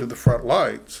means you go to the front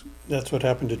lines. That's what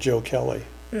happened to Joe Kelly.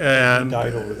 And he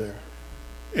died over there.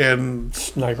 And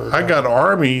sniper. I got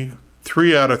Army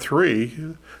 3 out of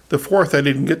 3. The 4th, I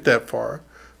didn't get that far.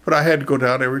 But I had to go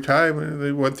down every time, and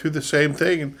they went through the same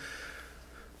thing. And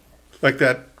like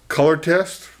that color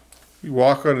test, you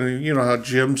walk on, how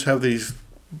gyms have these,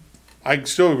 I can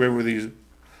still remember these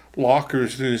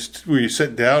lockers where you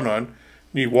sit down on,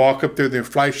 and you walk up there, they're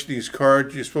flashing these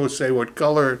cards, you're supposed to say what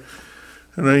color,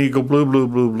 and then you go blue, blue,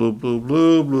 blue, blue, blue,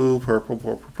 blue, blue, purple,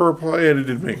 purple, purple, and it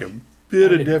didn't make a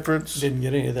bit of difference. Didn't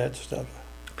get any of that stuff.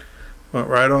 went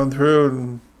right on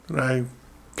through, and I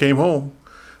came home,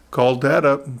 called Dad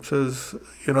up and says,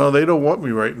 you know, they don't want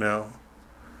me right now.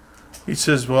 He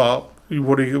says, well,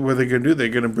 what are they going to do? They're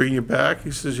going to bring you back?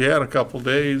 He says, yeah, in a couple of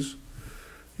days.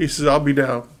 He says, I'll be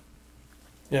down.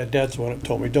 Yeah, Dad's the one that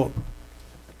told me, don't.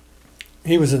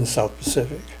 He was in the South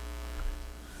Pacific.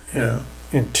 Yeah.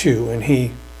 In 2, and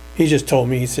he just told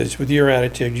me, he says, with your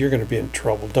attitude, you're going to be in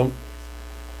trouble. Don't,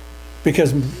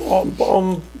 because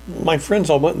all my friends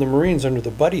all went in the Marines under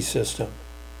the buddy system.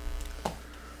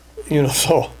 You know,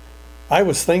 so I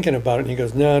was thinking about it, and he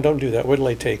goes, no, don't do that. What'll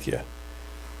they take you?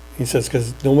 He says,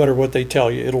 because no matter what they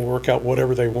tell you, it'll work out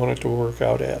whatever they want it to work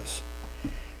out as.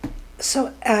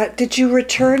 So, did you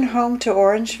return home to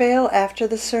Orangevale after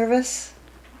the service?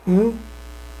 Hmm.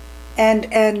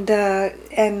 And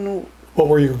What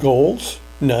were your goals?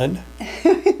 None.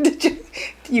 did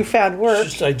you found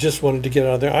work? I just wanted to get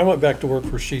out of there. I went back to work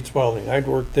for Sheets Welding. I'd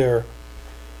worked there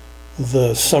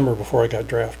the summer before I got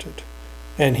drafted.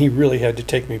 And he really had to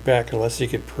take me back unless he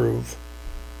could prove,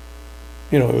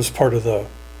 you know, it was part of the,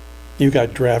 you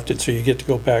got drafted, so you get to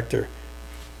go back there.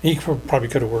 He probably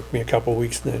could have worked me a couple of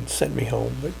weeks and then sent me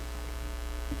home, but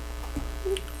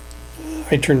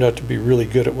I turned out to be really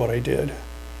good at what I did.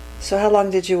 So how long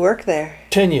did you work there?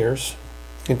 10 years,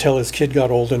 until his kid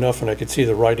got old enough and I could see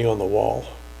the writing on the wall.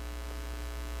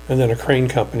 And then a crane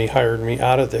company hired me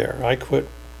out of there. I quit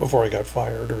before I got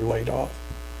fired or laid off.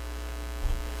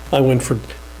 I went to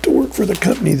work for the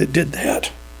company that did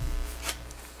that.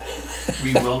 Were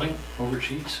you welding over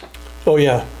sheets? Oh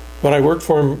yeah, but I worked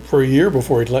for him for a year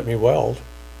before he'd let me weld.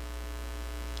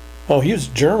 Oh, he was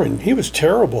German. He was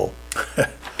terrible.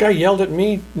 Guy yelled at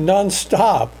me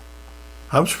nonstop.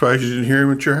 I'm surprised you didn't hear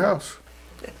him at your house.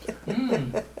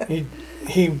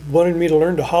 He wanted me to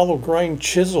learn to hollow grind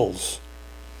chisels.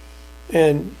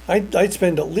 And I'd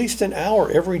spend at least an hour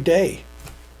every day.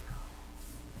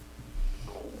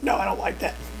 No, I don't like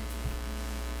that.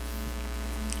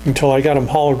 Until I got him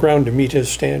hollow ground to meet his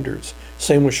standards.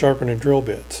 Same with sharpening drill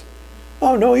bits.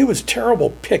 Oh no, he was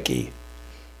terrible picky.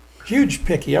 Huge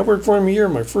picky. I worked for him a year.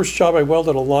 My first job, I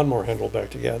welded a lawnmower handle back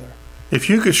together.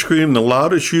 If you could scream the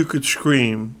loudest you could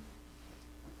scream,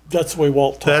 that's the way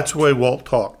Walt talked. That's the way Walt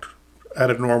talked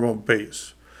at a normal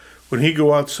pace. When he'd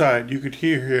go outside, you could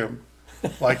hear him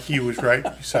like he was right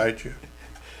beside you.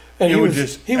 And he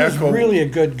was really a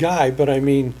good guy, but I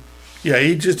mean, yeah,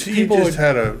 he just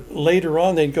had a. Later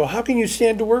on, they'd go, "How can you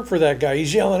stand to work for that guy?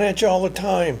 He's yelling at you all the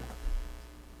time."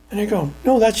 And I go,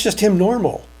 "No, that's just him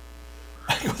normal."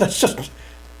 I go,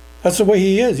 that's the way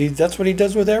he is. That's what he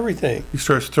does with everything. He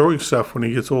starts throwing stuff when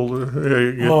he gets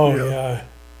older. Yeah.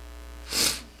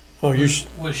 Oh,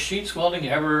 was Sheets Welding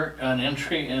ever an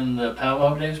entry in the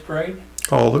Powwow Days parade?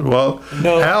 No.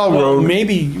 Hal rode.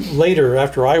 Maybe later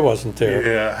after I wasn't there.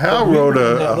 Yeah, Hal rode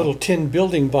that little tin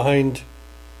building behind,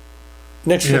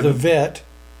 next to the vet,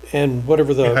 and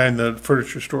whatever behind the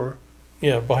furniture store.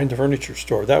 Yeah, behind the furniture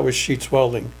store. That was Sheets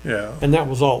Welding. Yeah, and that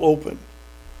was all open.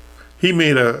 He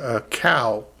made a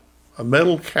cow, a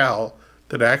metal cow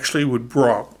that actually would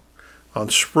bronc on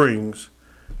springs,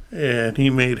 and he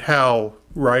made Hal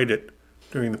ride it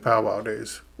during the powwow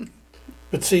days.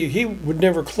 But see, he would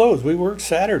never close. We worked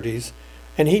Saturdays,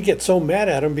 and he'd get so mad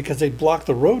at him because they'd block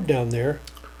the road down there,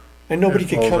 and nobody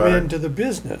could come into the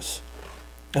business.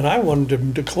 And I wanted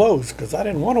him to close because I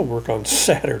didn't want to work on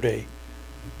Saturday.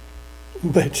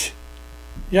 But,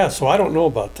 yeah, so I don't know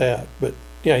about that. But,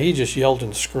 yeah, he just yelled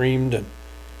and screamed. And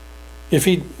if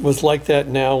he was like that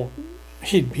now,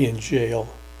 he'd be in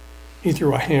jail. He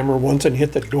threw a hammer once and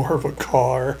hit the door of a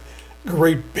car.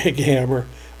 Great big hammer.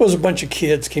 It was a bunch of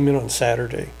kids came in on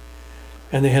Saturday,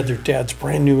 and they had their dad's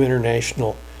brand new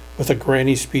International with a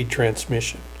granny speed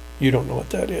transmission. You don't know what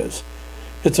that is.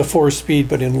 It's a 4-speed,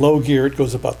 but in low gear it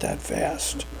goes about that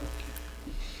fast.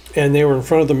 And they were in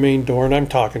front of the main door, and I'm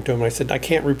talking to him. I said, "I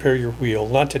can't repair your wheel,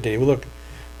 not today. Look,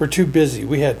 we're too busy."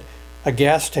 We had a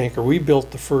gas tanker. We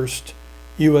built the first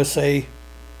USA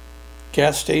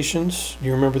gas stations.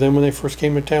 You remember them when they first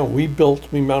came to town? We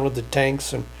mounted the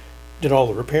tanks and did all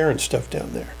the repair and stuff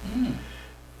down there.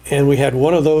 And we had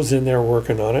one of those in there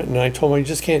working on it, and I told him I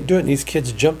just can't do it. And these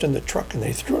kids jumped in the truck and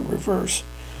they threw it in reverse,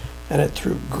 and it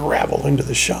threw gravel into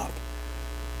the shop.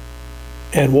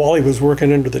 And Wally was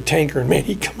working under the tanker, and man,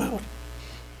 he'd come out.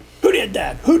 "Who did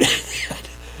that? Who did that?"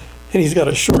 And he's got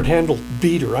a short-handled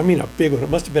beater. I mean, a big one. It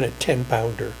must have been a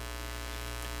 10-pounder.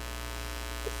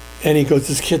 And he goes,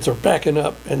 "These kids are backing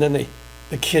up," and then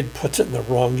the kid puts it in the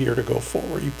wrong gear to go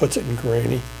forward. He puts it in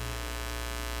granny.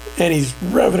 And he's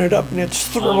revving it up, and it's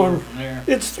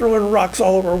throwing rocks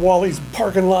all over Wally's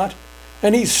parking lot.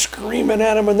 And he's screaming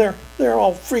at him, and they're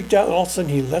all freaked out. And all of a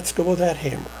sudden, he lets go of that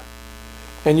hammer.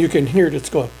 and you can hear it, it's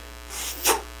going.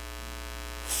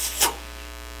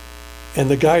 And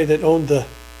the guy that owned the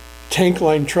tank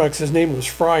line trucks, his name was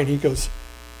Fry, and he goes,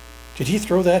 "Did he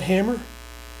throw that hammer?"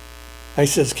 I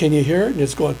says, "Can you hear it?" And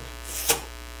it's going.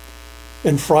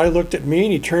 And Fry looked at me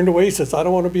and he turned away. He says, "I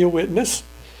don't want to be a witness."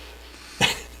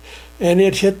 And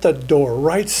it hit the door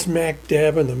right smack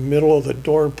dab in the middle of the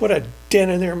door and put a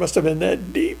dent in there. It must have been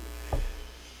that deep.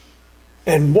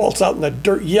 And Walt's out in the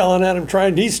dirt yelling at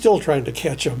him, he's still trying to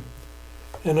catch him.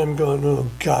 And I'm going,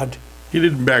 oh God. He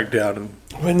didn't back down.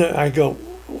 When I go,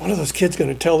 one of those kids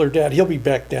going to tell their dad, he'll be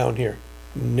back down here.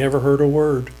 Never heard a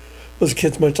word. Those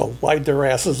kids must have lied their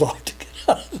asses off to get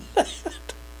out of that.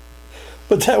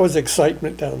 But that was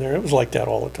excitement down there. It was like that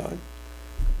all the time.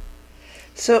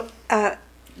 So,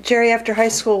 Jerry, after high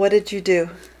school, what did you do?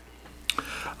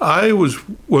 I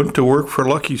went to work for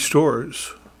Lucky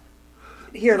Stores.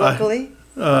 Here locally?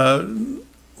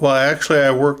 Well, actually,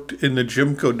 I worked in the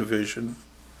Jimco division,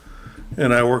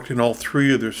 and I worked in all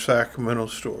three of their Sacramento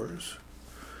stores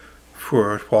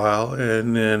for a while,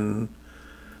 and then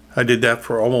I did that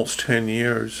for almost 10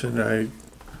 years, and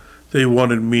they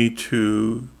wanted me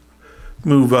to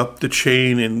move up the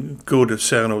chain and go to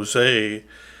San Jose.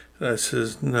 And I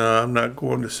says, "No, I'm not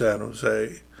going to San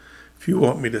Jose. If you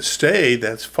want me to stay,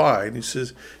 that's fine." He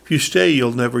says, "If you stay,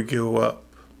 you'll never go up.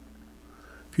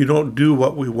 If you don't do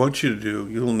what we want you to do,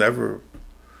 you'll never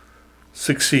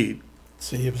succeed."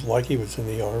 See, it was like he was in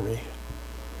the Army.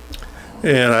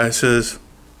 And I says,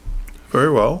 "Very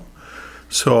well."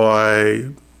 So I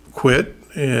quit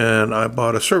and I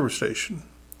bought a service station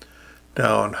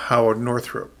down Howard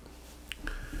Northrop.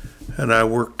 And I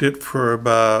worked it for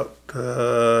about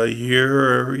a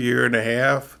year and a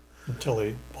half. Until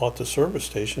they bought the service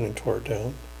station and tore it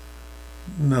down.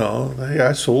 No,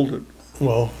 I sold it.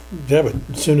 Well, yeah, but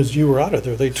as soon as you were out of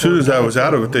there, they tore it down. As soon as I was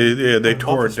out of it, they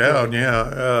tore it down,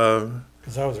 yeah.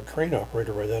 Because I was a crane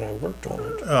operator by then, I worked on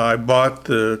it. I bought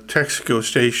the Texaco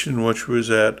station, which was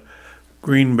at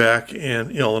Greenback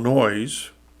in Illinois.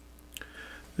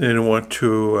 Then I went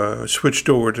to, switched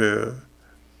over to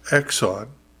Exxon.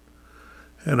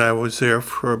 And I was there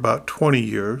for about 20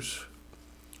 years.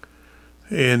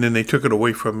 And then they took it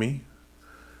away from me.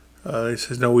 They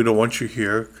said, "No, we don't want you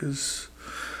here," because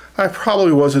I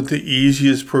probably wasn't the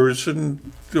easiest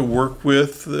person to work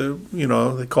with.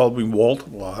 They called me Walt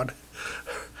a lot.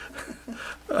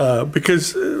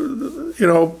 Because,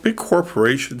 big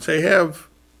corporations, they have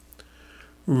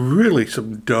really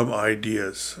some dumb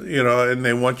ideas, and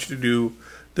they want you to do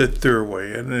that their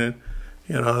way. And then,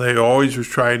 they always was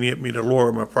trying to get me to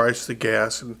lower my price of the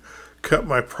gas and cut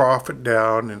my profit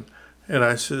down. And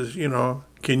I says,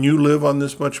 "Can you live on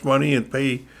this much money and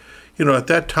pay?" At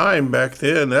that time back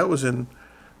then, that was in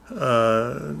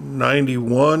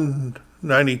 91,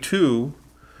 92,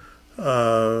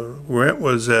 rent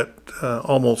was at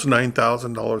almost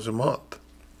 $9,000 a month.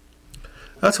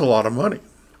 That's a lot of money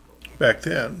back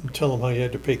then. Tell them how you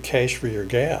had to pay cash for your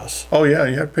gas. Oh, yeah,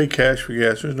 you had to pay cash for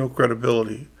gas. There's no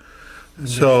credibility.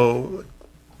 So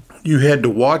you had to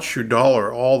watch your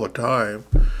dollar all the time.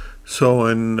 So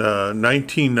in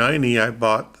 1990, I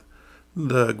bought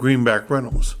the Greenback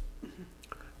Rentals.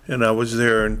 And I was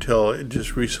there until it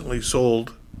just recently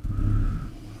sold,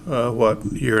 a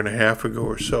year and a half ago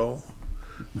or so.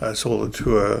 I sold it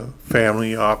to a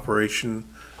family operation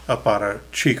up out of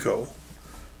Chico.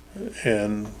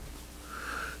 And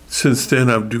since then,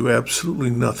 I do absolutely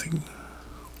nothing.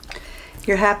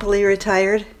 You're happily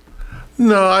retired?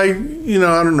 No, I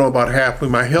don't know about happily.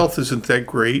 My health isn't that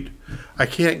great. I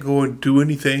can't go and do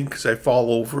anything because I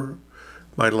fall over.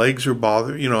 My legs are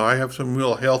bothered. I have some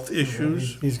real health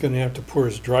issues. He's going to have to pour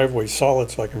his driveway solid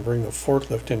so I can bring the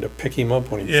forklift in to pick him up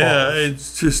when he falls. Yeah,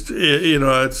 it's just,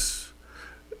 it's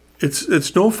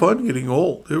no fun getting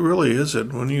old. It really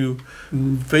isn't. When you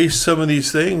face some of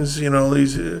these things,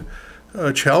 these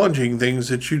challenging things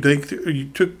that you think you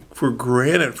took for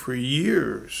granted for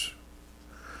years.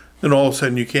 Then all of a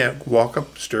sudden you can't walk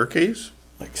up a staircase.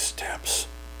 Like steps.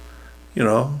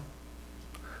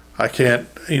 I can't,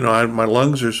 my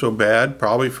lungs are so bad,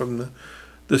 probably from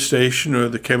the station or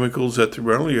the chemicals at the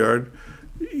rental yard.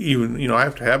 Even, I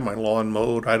have to have my lawn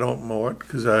mowed. I don't mow it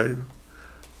because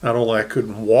not only I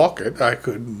couldn't walk it, I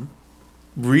couldn't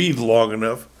breathe long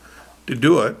enough to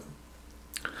do it.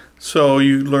 So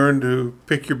you learn to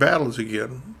pick your battles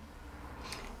again.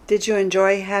 Did you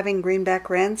enjoy having Greenback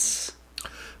Rents?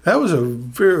 That was a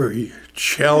very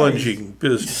challenging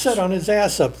business. He sat on his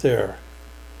ass up there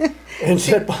and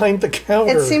sat behind the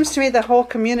counter. It seems to me the whole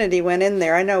community went in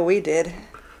there. I know we did.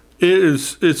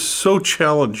 It's so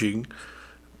challenging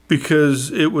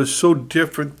because it was so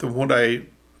different than what I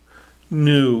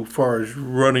new as far as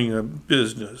running a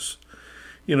business.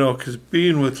 You know, because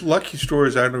being with Lucky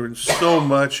Stores, I learned so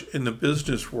much in the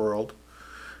business world,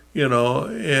 you know,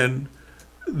 and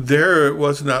there it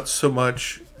was not so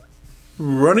much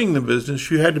running the business.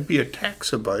 You had to be a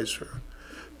tax advisor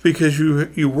because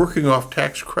you're working off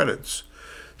tax credits,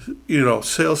 you know,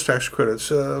 sales tax credits,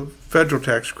 federal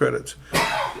tax credits,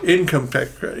 income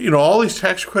tax credits. You know, all these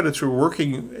tax credits are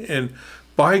working and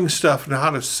buying stuff and how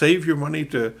to save your money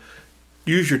to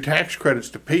use your tax credits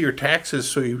to pay your taxes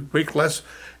so you make less.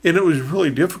 And it was really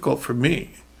difficult for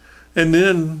me. And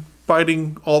then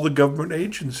fighting all the government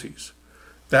agencies.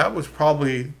 That was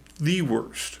probably the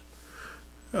worst.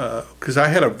 Because I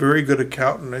had a very good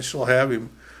accountant, I still have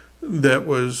him, that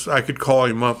was, I could call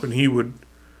him up and he would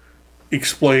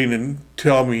explain and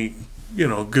tell me, you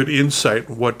know, good insight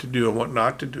on what to do and what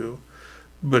not to do.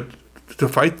 But to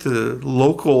fight the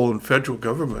local and federal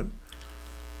government,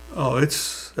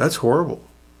 that's horrible.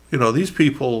 You know, these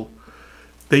people,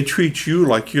 they treat you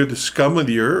like you're the scum of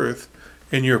the earth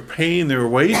and you're paying their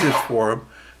wages for them,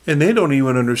 and they don't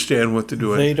even understand what to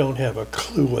do. They don't have a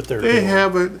clue what they're doing. They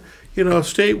have a, you know,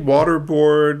 state water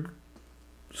board,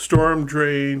 storm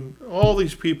drain, all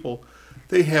these people,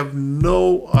 they have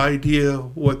no idea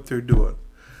what they're doing.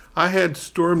 I had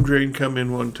storm drain come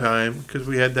in one time because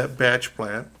we had that batch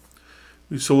plant.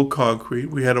 We sold concrete.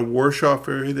 We had a wash-off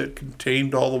area that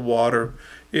contained all the water.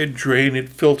 It'd drain, it'd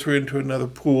filter into another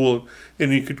pool,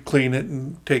 and you could clean it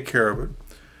and take care of it.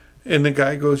 And the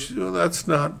guy goes, "Oh, that's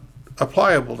not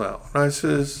applicable now." And I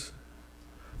says,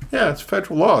 "Yeah, it's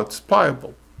federal law. It's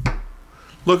applicable.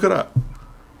 Look it up."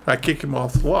 I kick him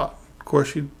off the lot. Of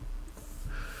course, you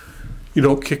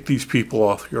don't kick these people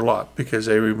off your lot because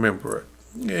they remember it.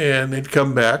 And they'd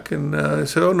come back and I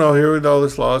said, "Oh no, here are all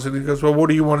these laws." And he goes, "Well, what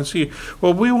do you want to see?"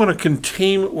 "Well, we want a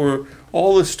containment where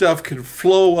all this stuff can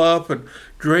flow up and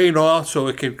drain off so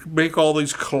it can make all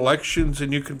these collections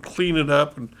and you can clean it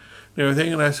up and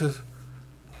everything." And I said,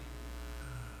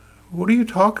 "What are you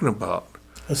talking about?"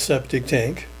 A septic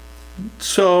tank.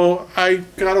 So I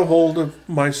got a hold of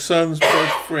my son's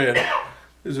best friend,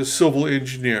 is a civil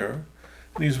engineer,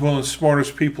 and he's one of the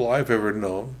smartest people I've ever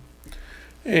known.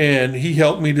 And he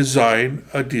helped me design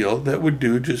a deal that would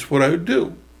do just what I would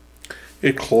do.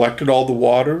 It collected all the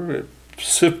water, it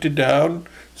sifted down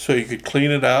so you could clean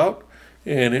it out,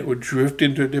 and it would drift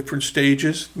into different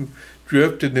stages, and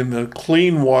drift, and then the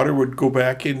clean water would go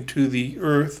back into the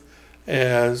earth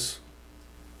as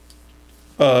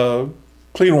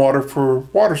clean water for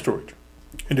water storage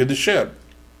into the shed.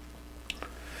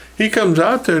 He comes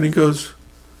out there and he goes,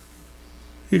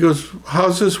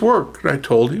 "How's this work?" And I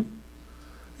told him.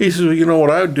 He says, "Well, you know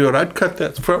what I would do? I'd cut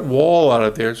that front wall out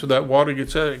of there so that water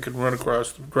gets out, it can run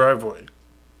across the driveway."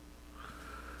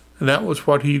 And that was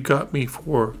what he got me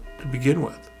for to begin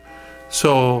with.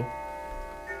 So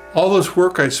all this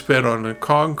work I spent on the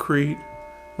concrete,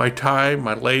 my time,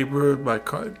 my labor, my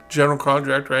general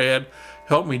contractor I had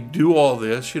helped me do all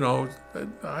this. You know,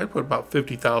 I put about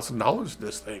 $50,000 in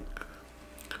this thing.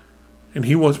 And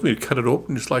he wants me to cut it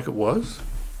open just like it was?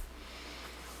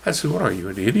 I said, "What are you,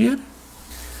 an idiot?"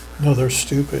 No, they're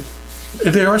stupid.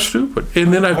 They are stupid.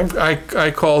 And then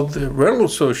I called the rental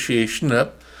association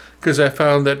up because I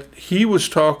found that he was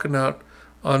talking out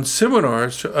on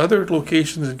seminars to other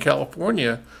locations in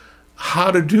California how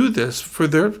to do this for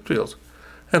their deals.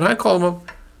 And I called him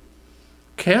up,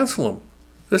 cancel him.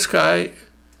 This guy,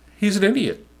 he's an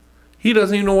idiot. He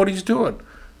doesn't even know what he's doing.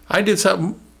 I did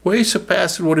something way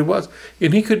surpassing what he was,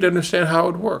 and he couldn't understand how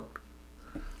it worked.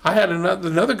 I had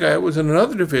another guy that was in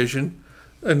another division,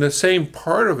 in the same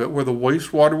part of it where the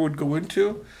wastewater would go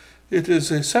into. It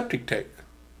is a septic tank.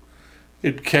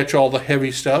 It'd catch all the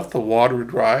heavy stuff, the water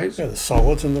would rise. Yeah, the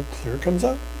solids and the clear comes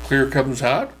out. Clear comes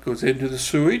out, goes into the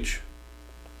sewage,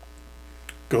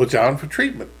 goes down for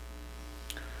treatment.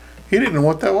 He didn't know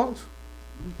what that was.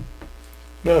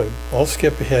 No, I'll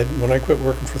skip ahead. When I quit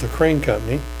working for the crane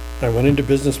company, I went into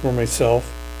business for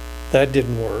myself. That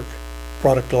didn't work.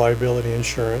 Product liability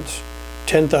insurance.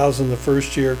 $10,000 the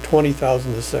first year,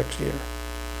 $20,000 the second year.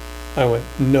 I went,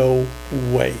 no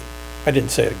way. I didn't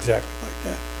say it exactly like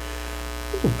that.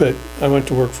 But I went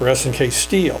to work for S&K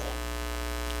Steel,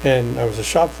 and I was a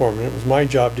shop foreman. It was my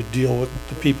job to deal with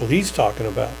the people he's talking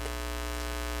about.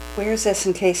 Where's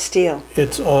S&K Steel?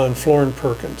 It's on Florin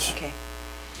Perkins. Okay.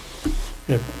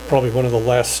 Yeah, probably one of the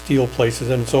last steel places,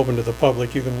 and it's open to the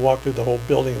public. You can walk through the whole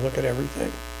building and look at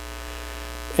everything.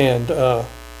 And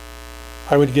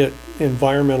I would get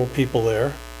environmental people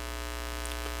there,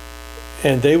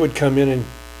 and they would come in and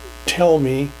tell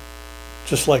me,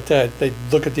 just like that, they'd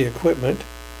look at the equipment,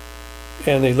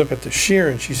 and they look at the shear,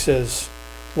 and she says,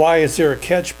 why is there a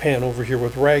catch pan over here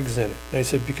with rags in it? And I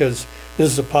said, because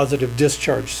this is a positive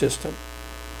discharge system.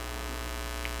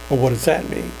 Well, what does that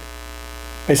mean?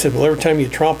 I said, well, every time you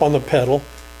tromp on the pedal,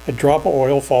 a drop of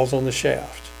oil falls on the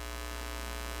shaft.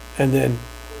 And then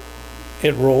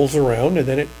it rolls around and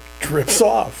then it drips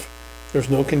off. There's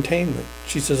no containment.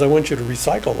 She says, I want you to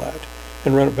recycle that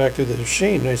and run it back through the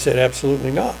machine. And I said,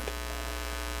 absolutely not.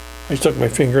 I stuck my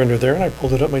finger under there and I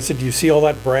pulled it up and I said, do you see all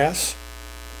that brass?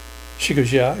 She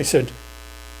goes, yeah. I said,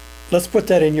 let's put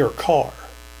that in your car.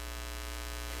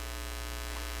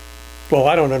 Well,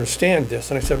 I don't understand this.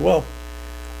 And I said, well,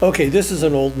 okay, this is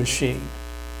an old machine.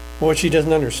 What she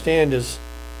doesn't understand is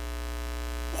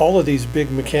all of these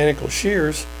big mechanical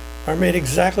shears are made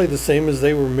exactly the same as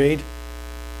they were made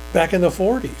back in the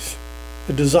 40s.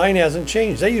 The design hasn't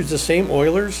changed. They use the same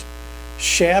oilers,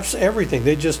 shafts, everything.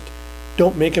 They just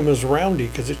don't make them as roundy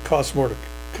because it costs more to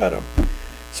cut them.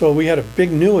 So we had a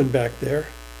big new one back there,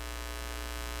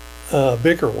 a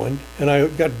bigger one, and I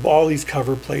got all these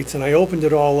cover plates and I opened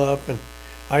it all up and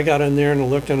I got in there and I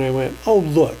looked and I went, oh,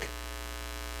 look.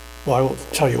 Well, I won't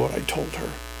tell you what I told her.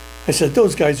 I said,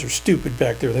 those guys are stupid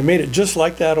back there. They made it just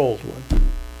like that old one.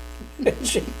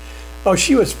 And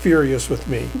she was furious with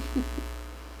me.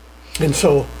 And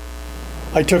so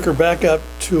I took her back up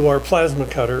to our plasma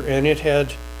cutter and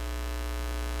it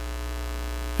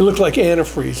looked like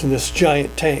antifreeze in this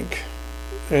giant tank.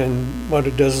 And what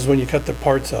it does is when you cut the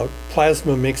parts out,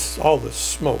 plasma makes all this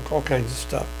smoke, all kinds of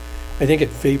stuff. I think it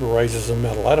vaporizes the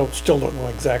metal. I still don't know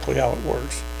exactly how it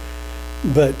works.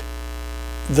 But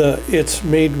it's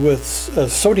made with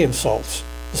sodium salts,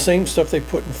 the same stuff they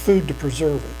put in food to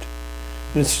preserve it.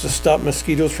 And it's to stop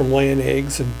mosquitoes from laying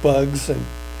eggs and bugs and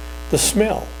the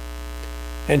smell.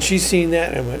 And she's seen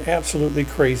that and went absolutely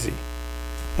crazy.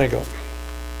 I go,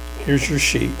 here's your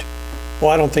sheet.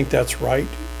 Well, I don't think that's right.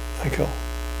 I go,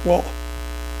 well,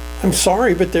 I'm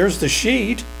sorry, but there's the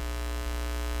sheet.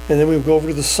 And then we would go over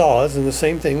to the saws and the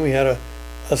same thing. We had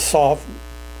a saw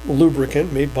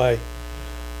lubricant made by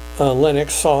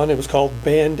Lennox saw and it was called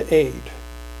Band-Aid.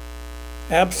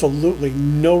 Absolutely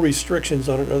no restrictions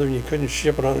on it other than you couldn't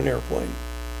ship it on an airplane.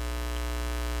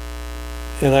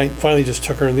 And I finally just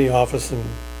took her in the office and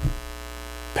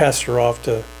passed her off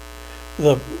to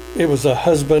it was a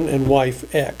husband and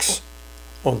wife ex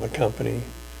on the company.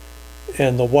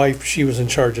 And the wife, she was in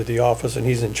charge of the office and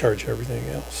he's in charge of everything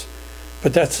else.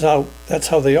 But that's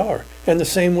how they are. And the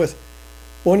same with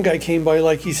one guy came by,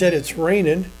 like he said, it's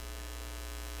raining.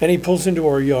 And he pulls into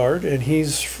our yard and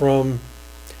he's from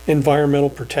environmental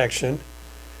protection.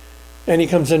 And he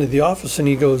comes into the office and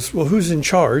he goes, well, who's in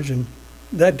charge? And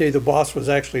that day the boss was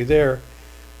actually there.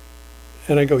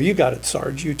 And I go, you got it,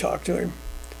 Sarge, you talk to him.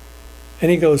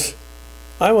 And he goes,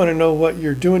 I want to know what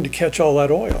you're doing to catch all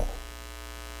that oil.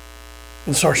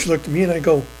 And Sarge looked at me and I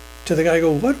go, to the guy, I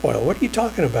go, what oil? What are you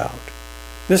talking about?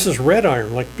 This is red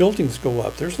iron, like buildings go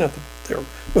up. There's nothing there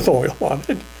with oil on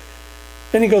it.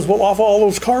 And he goes, well, off all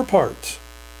those car parts.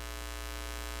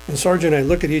 And Sarge and I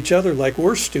look at each other like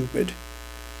we're stupid.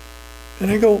 And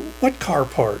I go, what car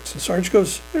parts? And Sarge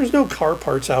goes, there's no car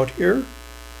parts out here.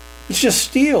 It's just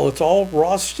steel. It's all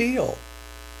raw steel.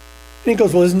 And he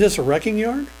goes, well, isn't this a wrecking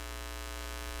yard?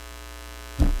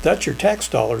 That's your tax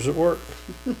dollars at work.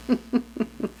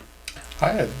 I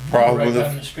had a problem Right with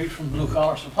down it. the street from Blue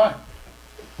Collar Supply.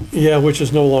 Yeah, which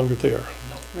is no longer there.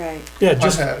 Right. Yeah,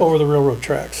 just Okay. over the railroad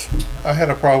tracks. I had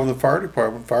a problem with the fire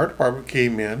department. Fire department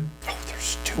came in, Oh, they're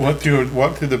stupid.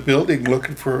 went through the building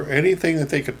looking for anything that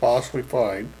they could possibly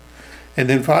find. And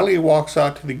then finally he walks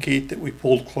out to the gate that we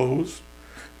pulled closed.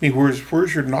 And he goes,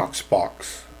 where's your Knox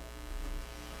box?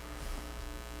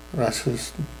 And I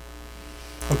says,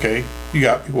 okay, you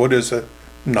got me. What is a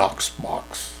Knox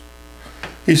box?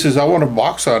 He says, I want a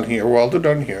box on here, welded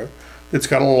on here, that's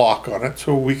got a lock on it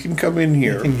so we can come in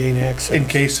You here can gain access. in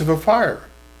case of a fire.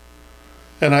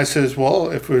 And I says, well,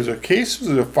 if there's a case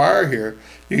of a fire here,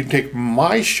 you can take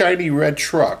my shiny red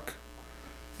truck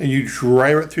and you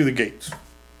drive it through the gates.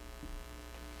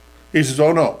 He says,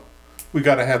 oh no, we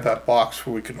got to have that box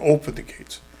where we can open the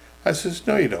gates. I says,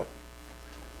 no, you don't.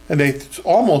 And they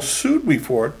almost sued me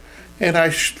for it. And I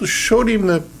showed him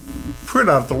the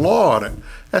printout, the law on it.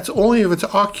 That's only if it's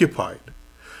occupied.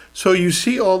 So you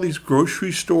see all these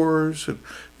grocery stores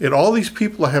and all these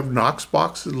people that have Knox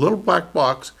boxes, a little black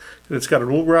box, and it's got a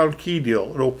little round key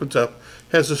deal. It opens up,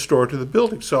 has a store to the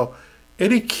building. So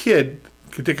any kid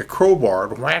can take a crowbar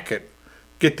and whack it,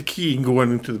 get the key and go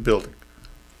into the building.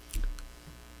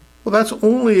 Well, that's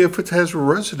only if it has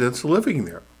residents living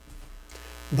there.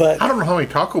 But I don't know how many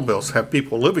Taco Bells have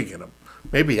people living in them.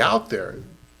 Maybe out there,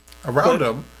 around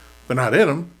them, but not in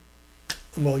them.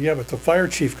 Well, yeah, but the fire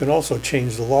chief can also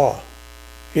change the law.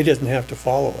 He doesn't have to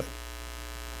follow it.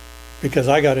 Because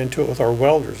I got into it with our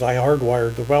welders. I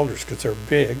hardwired the welders because they're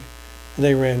big. And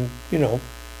they ran,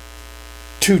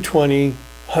 220,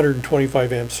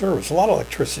 125 amp service, a lot of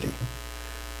electricity.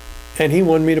 And he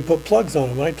wanted me to put plugs on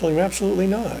them. And I told him, absolutely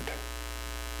not.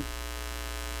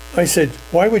 I said,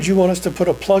 why would you want us to put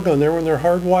a plug on there when they're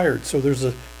hardwired so there's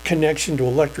a connection to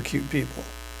electrocute people?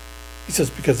 He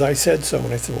says, because I said so.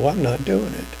 And I said, well, I'm not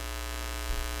doing it.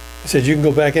 I said, you can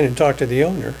go back in and talk to the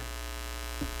owner.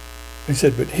 I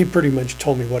said, but he pretty much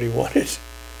told me what he wanted.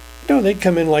 No, they'd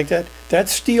come in like that. That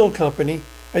steel company,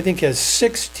 I think, has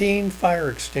 16 fire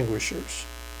extinguishers.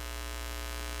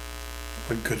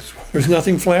 My goodness. There's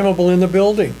nothing flammable in the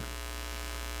building.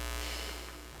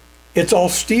 It's all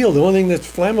steel. The only thing that's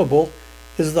flammable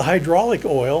is the hydraulic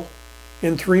oil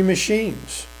in 3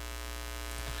 machines.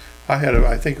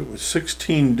 I think it was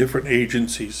 16 different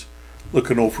agencies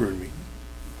looking over at me.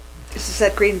 This is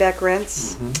that Greenback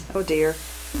Rents? Oh dear.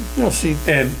 See,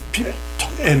 And people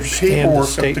don't and understand the paperwork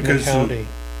state and the because county.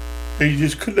 you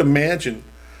just couldn't imagine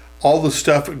all the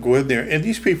stuff that go in there. And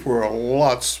these people are a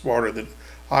lot smarter than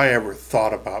I ever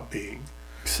thought about being.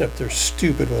 Except they're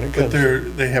stupid when it But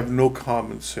comes. they have no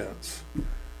common sense.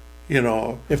 If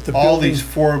the all building- these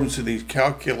forms and these If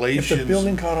calculations. the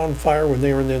building caught on fire when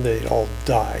they were in there, they'd all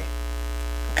die.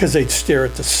 Because they'd stare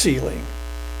at the ceiling.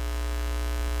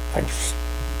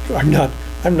 I'm not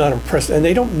impressed. And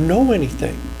they don't know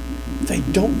anything. They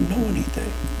don't know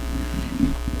anything.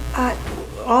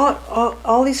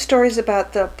 All these stories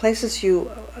about the places you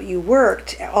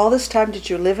worked, all this time did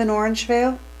you live in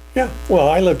Orangevale? Yeah, well,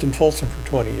 I lived in Folsom for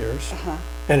 20 years. Uh-huh.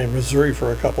 And in Missouri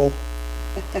for a couple.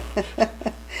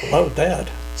 Loved that.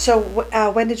 So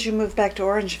when did you move back to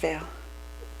Orangevale?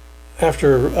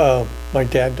 After my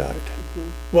dad died.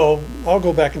 Well, I'll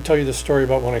go back and tell you the story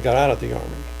about when I got out of the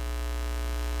Army.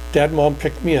 Dad and Mom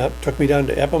picked me up, took me down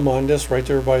to Epaminondas, right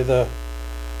there by the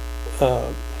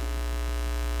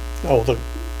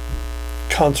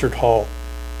concert hall,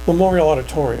 Memorial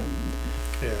Auditorium.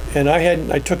 Yeah. And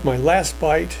I took my last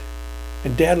bite,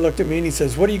 and Dad looked at me and he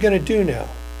says, "What are you going to do now?"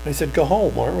 I said, "Go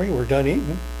home, aren't we? We're done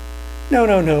eating." No,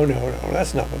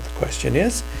 that's not what the question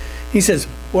is. He says,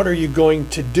 "What are you going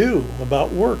to do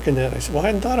about work and that?" I said, "Well, I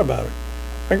hadn't thought about it."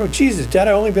 I go, "Jesus, Dad,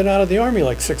 I've only been out of the Army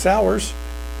like 6 hours."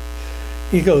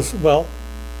 He goes, "Well,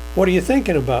 what are you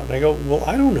thinking about?" And I go, "Well,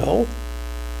 I don't know."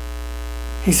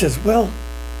 He says, "Well,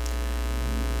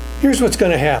 here's what's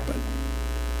going to happen."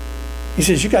 He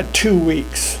says, "You got 2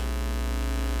 weeks."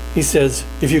 He says,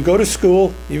 "If you go to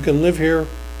school, you can live here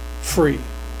free."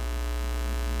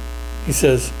 He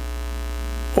says,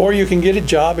 "Or you can get a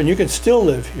job and you can still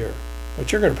live here,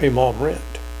 but you're going to pay Mom rent."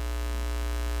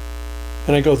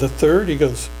 And I go, "The third?" He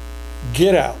goes,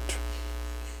 "Get out."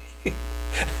 And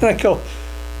I go,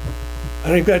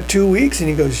 "And I've got 2 weeks?" And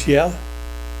he goes, "Yeah."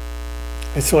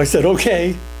 And so I said,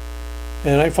 "Okay."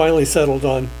 And I finally settled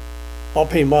on, I'll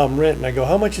pay Mom rent. And I go,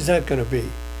 "How much is that going to be?"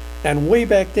 And way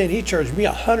back then, he charged me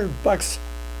 $100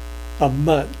 a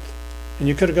month. And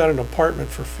you could have got an apartment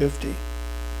for 50.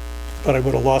 But I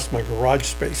would have lost my garage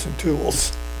space and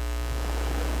tools.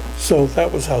 So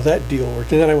that was how that deal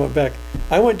worked. And then I went back.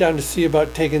 I went down to see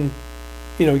about taking,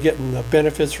 getting the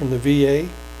benefits from the VA.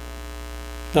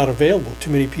 Not available.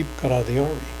 Too many people got out of the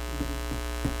Army.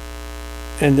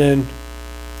 And then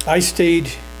I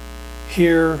stayed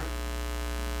here.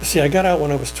 See, I got out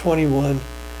when I was 21.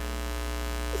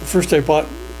 First I bought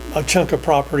a chunk of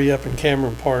property up in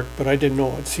Cameron Park, but I didn't know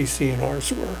what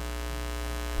CC&Rs were.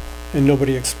 And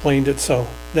nobody explained it, so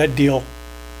that deal,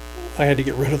 I had to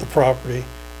get rid of the property.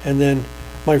 And then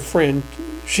my friend,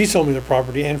 she sold me the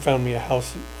property and found me a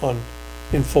house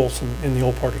in Folsom, in the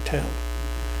old part of town.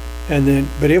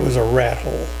 But it was a rat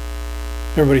hole.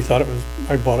 Everybody thought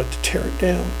I bought it to tear it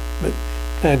down. But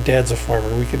Dad's a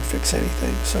farmer, we can fix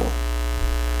anything, so.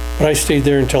 But I stayed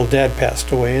there until Dad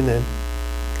passed away, and then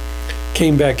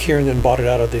came back here and then bought it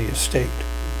out of the estate.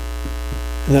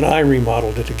 And then I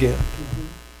remodeled it again.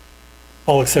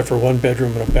 All except for 1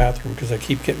 bedroom and a bathroom, because I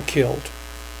keep getting killed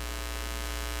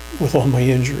with all my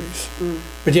injuries.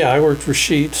 But yeah, I worked for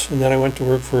Sheets, and then I went to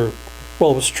work for, it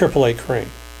was AAA Crane.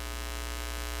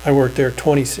 I worked there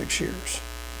 26 years.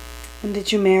 And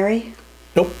did you marry?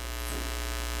 Nope.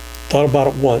 Thought about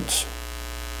it once.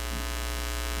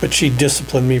 But she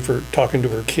disciplined me for talking to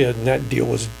her kid, and that deal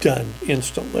was done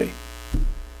instantly.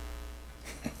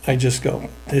 I just go,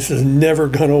 this is never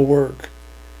gonna work.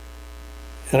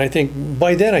 And I think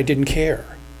by then I didn't care.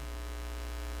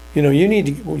 You need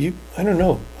to, I don't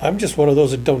know. I'm just one of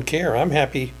those that don't care. I'm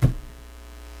happy.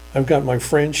 I've got my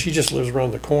friend, she just lives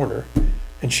around the corner,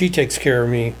 and she takes care of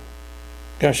me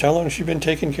Gosh, how long has she been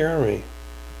taking care of me?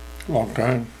 Long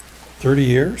time. 30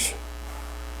 years?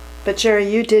 But Jerry,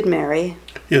 you did marry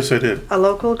Yes, I did. a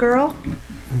local girl?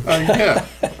 Yeah.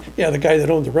 Yeah, the guy that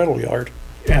owned the rental yard.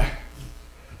 Yeah.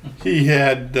 He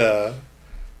had the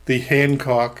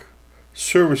Hancock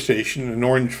service station in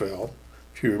Orangevale,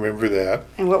 if you remember that.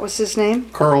 And what was his name?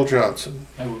 Carl Johnson.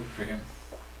 I worked for him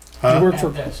Huh? You worked at for,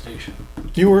 that station.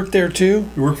 you worked there too?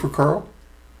 You work for Carl?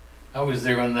 I was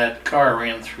there when that car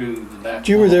ran through the back.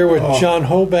 You were there with Oh. John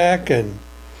Hoback and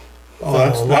Oh,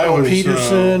 that Lyle was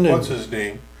Peterson what's and- his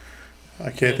name? I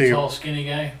can't That think tall, of. skinny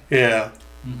guy. Yeah,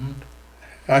 Mm-hmm.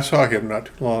 I saw him not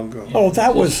too long ago. oh,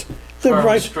 that was the Car was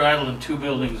right straddling two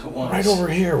buildings at once. right over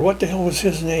here. What the hell was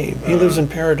his name? He lives in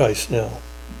Paradise now.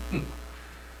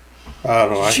 I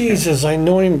don't know. Jesus, I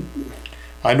know him.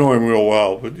 I know him real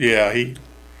well, but yeah, he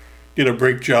did a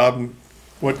brake job and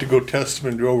went to go test him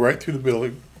and drove right through the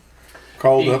building.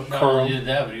 Called He up not Carl. only did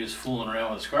that, but he was fooling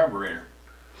around with his carburetor.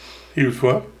 He was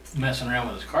what? Messing around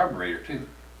with his carburetor, too.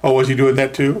 Oh, was he doing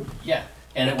that too? Yeah,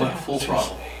 and it went full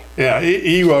throttle. Yeah,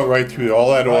 he went right through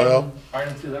all that oil, Right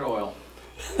into that oil.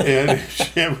 and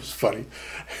it was funny.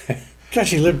 Gosh,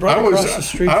 he lived right I across the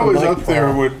street I from was Mike up there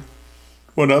Paul.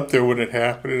 when up there when it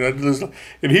happened, and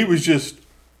and he was just.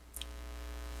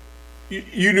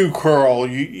 You knew Carl.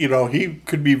 You know he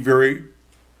could be very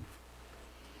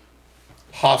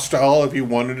hostile if he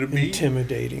wanted to be.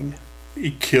 Intimidating.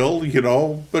 He killed,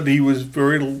 but he was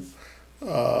very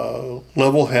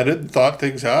level-headed and thought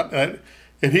things out, and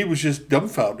he was just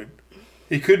dumbfounded.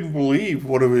 He couldn't believe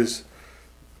one of his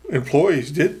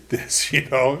employees did this.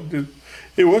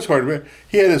 It was hard.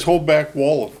 He had his whole back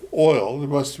wall of oil. There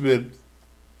must have been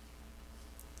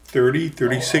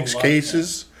 36 lot,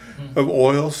 cases of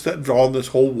oil set on this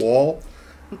whole wall.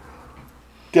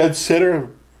 Dead center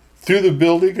through the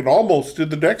building and almost to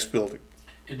the next building.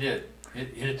 It did.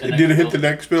 It hit the Did next it hit the building.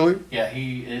 next building? Yeah,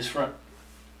 his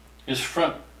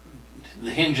front,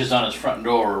 the hinges on his front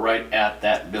door were right at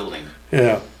that building.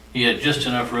 Yeah, He had just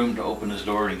enough room to open his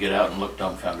door and get out and look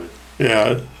dumbfounded.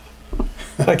 yeah.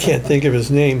 I can't think of his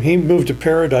name. He moved to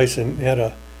Paradise and had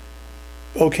a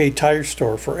OK Tire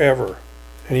store forever.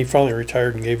 And he finally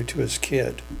retired and gave it to his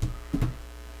kid.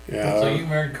 Yeah. So you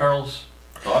married Carl's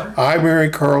daughter? I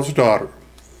married Carl's daughter.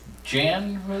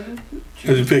 Jan, was it? It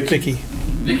was Vicky. Vicky.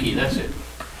 Vicky, that's it.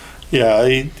 Yeah,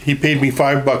 he paid me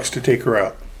 $5 to take her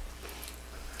out.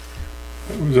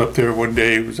 I was up there one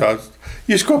day. You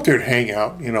just go up there and hang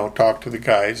out, talk to the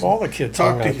guys. All the kids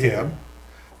Talk hung to out there. him.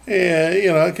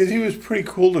 And, because he was pretty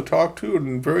cool to talk to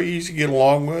and very easy to get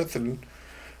along with. And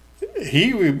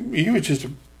he was just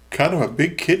kind of a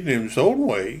big kid in his own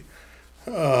way.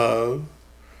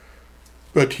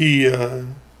 But he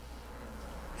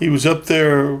was up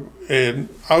there, and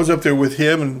I was up there with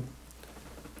him. And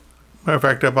matter of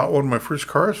fact, I bought one of my first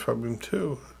cars from him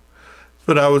too.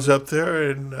 But I was up there,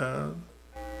 and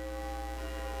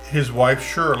his wife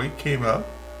Shirley came up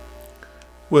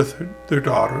with their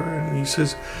daughter, and he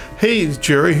says, "Hey,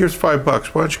 Jerry, here's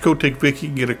 $5. Why don't you go take Vicky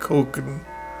and get a Coke and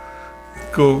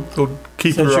go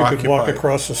keep Since her you occupied." could walk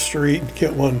across the street and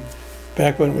get one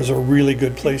back when it was a really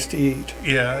good place to eat.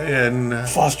 Yeah, and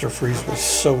Foster Freeze was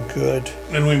so good.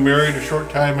 then we married a short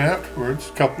time afterwards,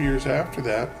 a couple years after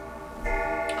that.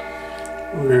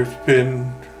 Where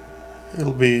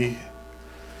it'll be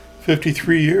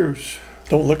 53 years.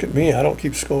 Don't look at me, I don't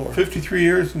keep score. 53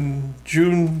 years in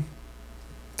June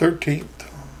 13th.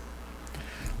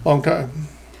 Long time.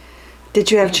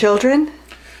 Did you have children?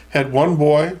 Had one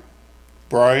boy,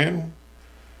 Brian.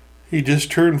 He just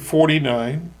turned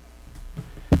 49.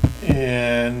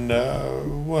 And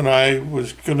when I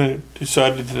was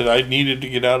decided that I needed to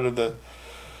get out of the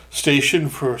station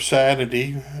for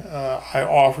sanity, I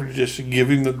offered just to give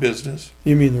him the business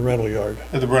You mean the rental yard?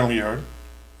 at the rental yard,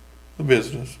 the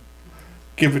business,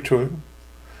 give it to him.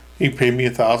 He paid me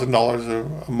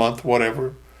 $1,000 a month,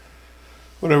 whatever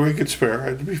he could spare.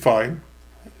 It'd be fine.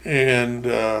 And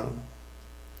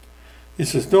he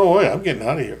says, "No way, I'm getting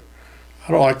out of here.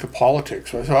 I don't like the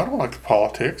politics." I said, "I don't like the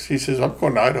politics." He says, "I'm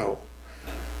going to Idaho."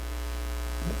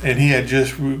 And he had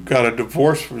just got a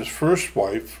divorce from his first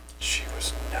wife She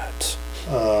was nuts.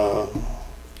 a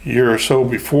year or so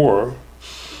before.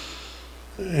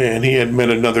 And he had met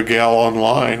another gal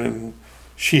online, and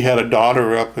she had a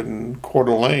daughter up in Coeur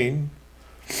d'Alene.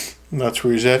 And that's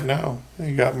where he's at now.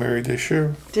 He got married this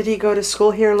year. Did he go to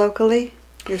school here locally,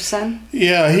 your son?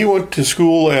 Yeah, he went to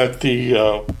school at the,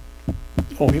 Oh,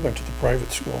 he went to the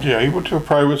private school. he went to a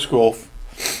private school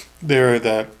there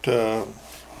that,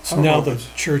 So now the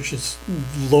church is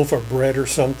loaf of bread or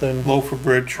something. loaf of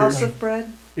bread church. House of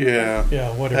bread? Yeah.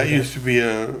 Yeah, whatever. That used to be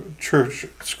a church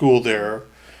school there.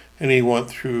 and he went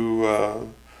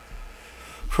through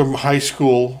from high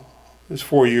school. His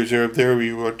 4 years there.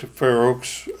 He went to Fair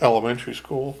Oaks Elementary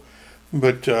School,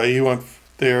 but he went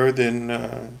there.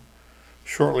 Then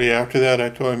shortly after that, I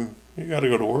told him, "You got to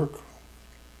go to work.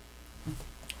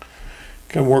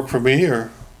 Come work for me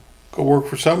or go work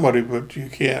for somebody, but you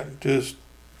can't just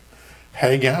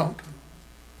hang out.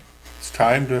 It's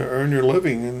time to earn your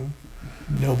living." And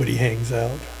Nobody hangs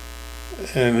out.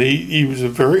 he was a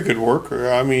very good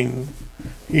worker. I mean,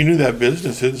 he knew that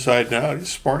business inside and out. He's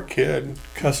a smart kid.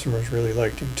 Customers really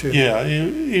liked him too. Yeah,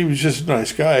 he was just a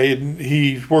nice guy. And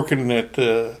he's working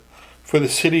for the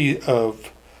city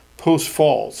of Post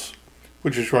Falls,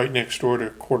 which is right next door to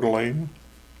Coeur d'Alene.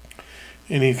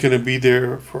 And he's going to be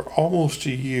there for almost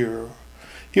a year.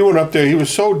 He went up there. He was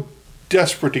so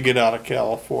desperate to get out of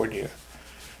California.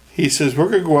 He says, "We're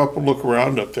going to go up and look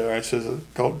around up there." I says,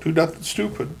 "Don't do nothing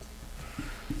stupid."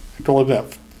 I told him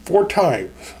that 4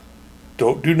 times.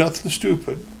 Don't do nothing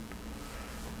stupid.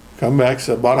 Come back,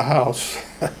 said, "I bought a house.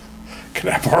 Can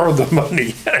I borrow the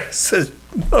money?" I said,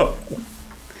 "No."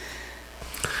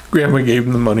 Grandma gave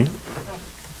him the money.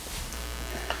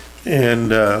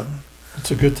 And It's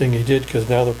a good thing he did, because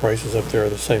now the prices up there are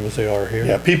the same as they are here.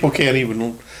 yeah, people can't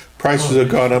even, prices have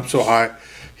gone up so high.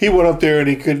 He went up there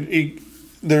and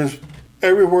there's,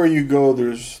 everywhere you go,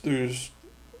 there's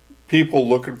people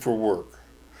looking for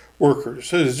workers.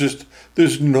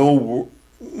 There's no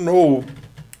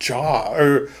job,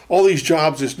 or all these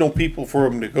jobs, there's no people for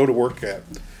him to go to work at.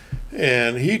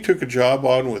 And he took a job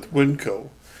on with Winco.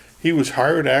 He was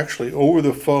hired actually over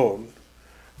the phone,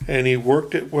 and he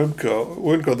worked at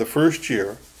Winco the first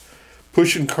year,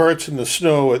 pushing carts in the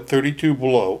snow at 32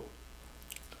 below.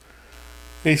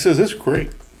 And he says, "This is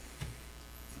great."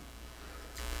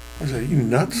 I said, "You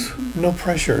nuts?" No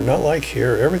pressure, not like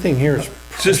here. Everything here is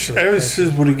Just, pressure.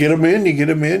 says, when you get them in, you get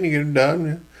them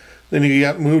done. Then he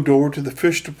got moved over to the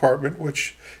fish department,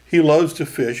 which he loves to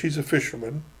fish. He's a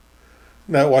fisherman.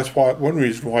 That was one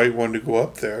reason why he wanted to go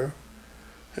up there.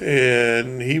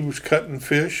 And he was cutting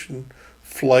fish and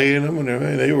flaying them and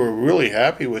everything. They were really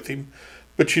happy with him.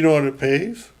 But you know what it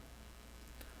pays?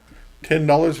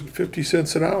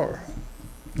 $10.50 an hour.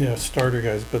 Yeah, starter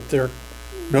guys, but they're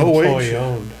No wage. employee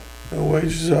owned. No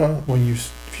wages.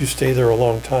 If you stay there a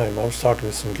long time, I was talking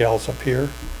to some gals up here.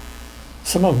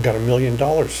 Some of them got $1 million,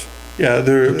 Yeah,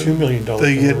 or $2 million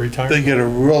they in get retirement. they get a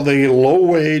low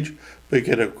wage, they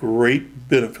get a great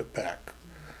benefit pack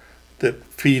that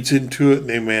feeds into it, and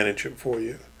they manage it for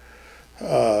you.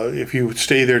 If you would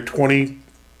stay there 20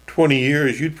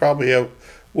 years, you'd probably have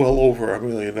well over $1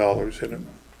 million in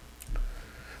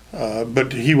it.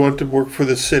 But he went to work for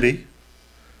the city.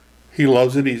 He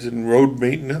loves it. He's in road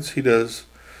maintenance. He does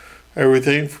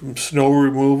everything from snow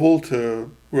removal to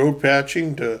road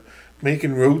patching to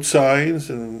making road signs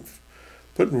and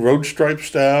putting road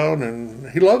stripes down, and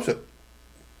he loves it.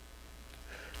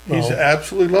 He Well,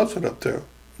 absolutely loves it up there.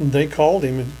 they called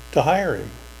him to hire him.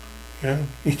 Yeah.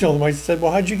 He told them, I said,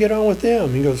 "Well, how'd you get on with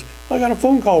them?" He goes, "I got a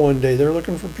phone call one day. They're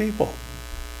looking for people."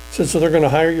 I said, "So they're going to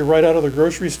hire you right out of the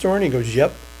grocery store?" And he goes,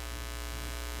 "Yep."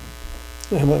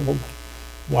 And I went, "Well,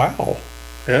 wow."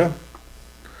 Yeah.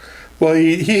 Well,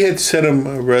 he had sent him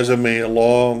a resume a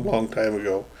long time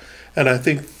ago. And I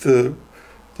think the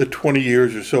 20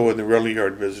 years or so in the rental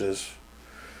yard business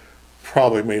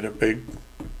probably made a big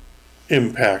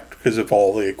impact because of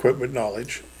all the equipment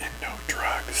knowledge. And no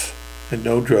drugs. And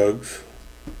no drugs.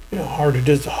 You know how hard it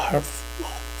is to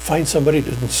find somebody that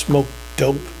doesn't smoke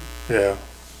dope. Yeah.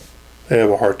 They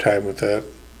have a hard time with that.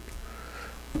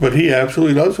 But he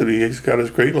absolutely loves it. He's got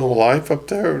his great little life up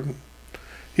there. And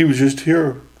he was just here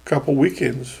a couple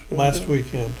weekends. Last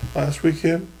weekend. Last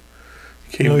weekend.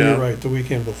 Came No, down you're right, the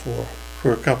weekend before.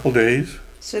 for a couple days.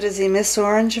 So does he miss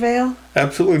Orangevale?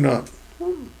 Absolutely not.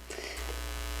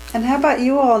 And how about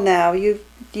you all now?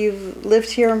 You've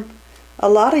lived here a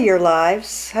lot of your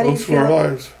lives. How do you Most of our feel?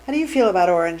 lives. How do you feel about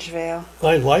Orangevale?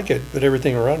 I like it, but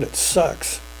everything around it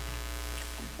sucks.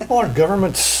 Well, our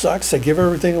government sucks. They give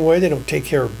everything away. They don't take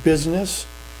care of business.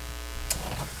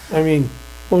 I mean,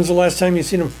 when was the last time you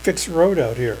seen them fix a road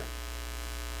out here?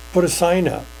 Put a sign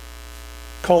up.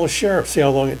 Call the sheriff, see how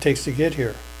long it takes to get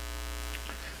here.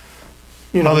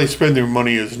 You How know, they spend their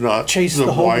money is not Chase the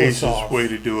the homeless wisest off. way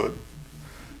to do it.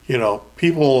 You know,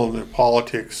 people in their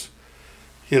politics,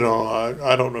 you know,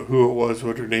 I don't know who it was,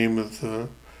 what her name of the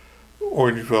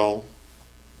Orangevale,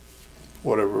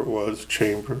 whatever it was,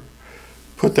 chamber,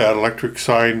 put that electric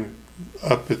sign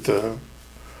up at the,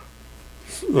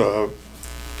 down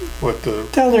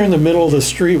there in the middle of the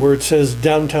street where it says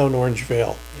downtown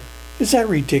Orangevale. Is that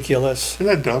ridiculous? isn't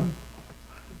that dumb?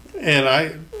 And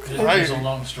There's a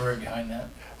long story behind that.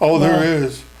 Oh, there Well,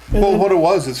 is. and Well, then- what it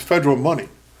was, it's federal money.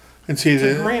 And see, It's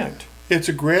a grant. it's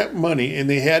a grant money, and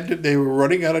they were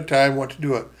running out of time what to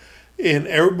do it. And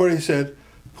everybody said,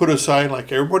 put a sign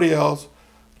like everybody else,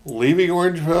 leaving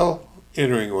Orangevale,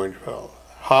 entering Orangevale,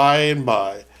 high and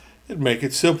by. And make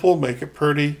it simple, make it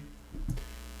pretty,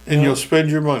 and Yeah. you'll spend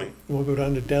your money. We'll go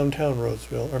down to downtown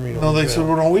Roseville, No, they said, Orangevale.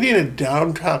 well, no, we need a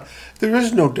downtown. There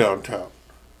is no downtown.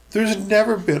 There's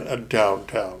never been a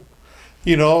downtown.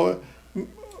 You know,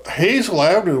 Hazel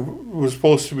Avenue was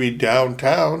supposed to be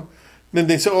downtown. Then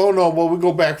they said, oh no, well, we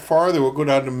go back farther, we'll go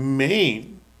down to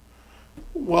Maine.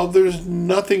 Well, there's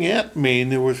nothing at Maine.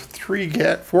 There was three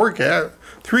gas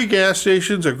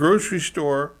stations, a grocery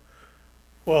store,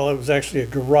 Well, it was actually a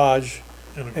garage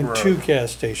and a and garage. 2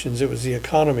 gas stations. It was the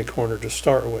economy corner to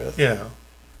start with, Yeah.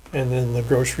 and then the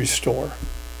grocery store.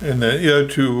 And the other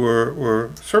two were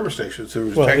service stations. There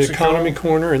was Well, the Texaco. economy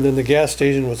corner, and then the gas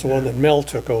station was the one that Mel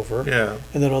took over. Yeah.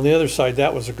 And then on the other side,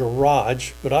 that was a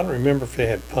garage, but I don't remember if they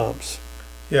had pumps.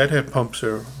 Yeah, it had pumps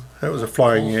there. That was a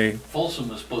flying A. Folsom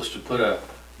was supposed to put a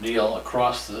deal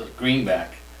across the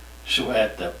greenback, so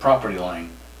at the property line,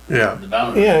 Yeah. the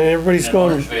boundary. Yeah, and everybody's And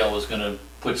going, Orangevale was gonna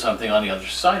put something on the other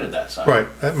side of that sign.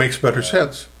 Right. That makes better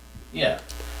sense. Yeah,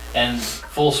 and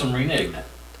Folsom reneged.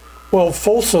 well,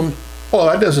 Folsom, Well,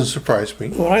 that doesn't surprise me.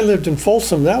 when I lived in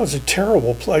Folsom, that was a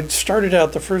terrible place. I started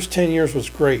out, the first 10 years was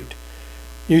great.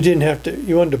 You didn't have to,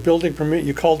 you wanted a building permit,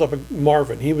 you called up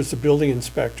Marvin, he was the building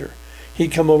inspector.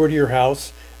 He'd come over to your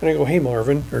house, and I go, hey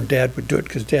Marvin, or Dad would do it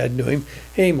because Dad knew him.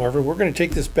 Hey Marvin, we're gonna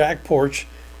take this back porch,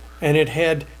 and it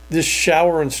had this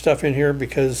shower and stuff in here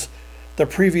because the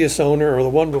previous owner, or the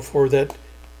one before that,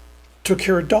 took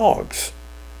care of dogs.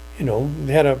 You know,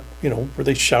 they had a, where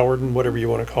they showered and whatever you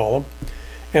wanna call them.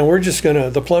 And we're just gonna,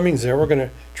 the plumbing's there, we're gonna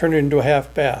turn it into a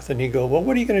half bath. And he'd go, well,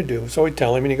 what are you gonna do? So I'd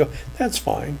tell him, and he'd go, that's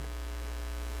fine.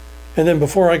 And then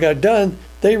before I got done,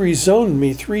 they rezoned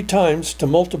me 3 times to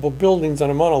multiple buildings,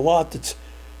 and I'm on a lot that's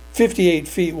 58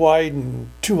 feet wide and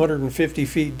 250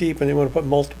 feet deep, and they want to put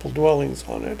multiple dwellings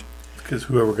on it. Because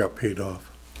whoever got paid off.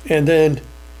 And then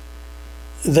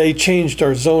they changed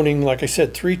our zoning, like I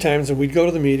said, 3 times, and we'd go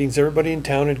to the meetings, everybody in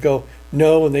town would go,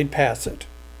 no, and they'd pass it.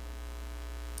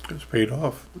 It's paid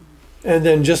off. And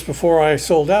then just before I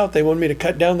sold out, they wanted me to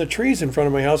cut down the trees in front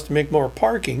of my house to make more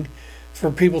parking for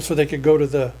people so they could go to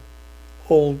the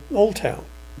old town.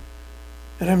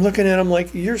 And I'm looking at them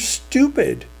like, you're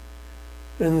stupid.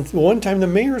 And one time the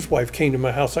mayor's wife came to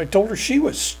my house. I told her she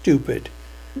was stupid.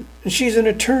 And she's an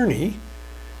attorney.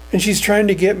 And she's trying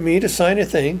to get me to sign a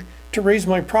thing to raise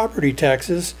my property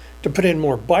taxes, to put in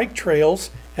more bike trails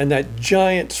and that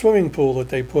giant swimming pool that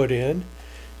they put in.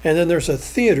 And then there's a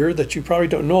theater that you probably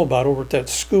don't know about over at that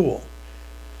school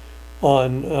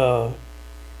on,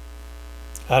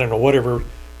 I don't know, whatever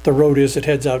the road is that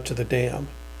heads out to the dam,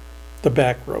 the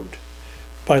back road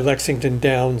by Lexington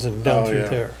Downs and down Oh, through yeah.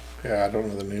 there. Yeah, I don't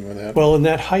know the name of that. Well, in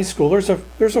that high school, there's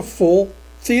a full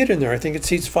theater in there. I think it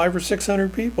seats 500 or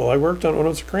 600 people. I worked on it when I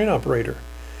was a crane operator.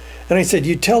 And I said,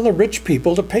 you tell the rich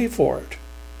people to pay for it.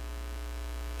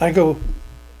 I go,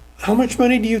 how much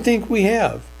money do you think we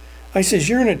have? I says,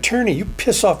 you're an attorney. You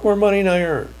piss off more money than I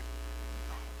earn.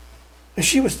 And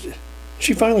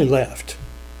she finally left.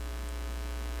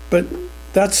 But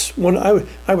that's when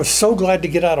I was so glad to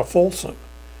get out of Folsom.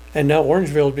 And now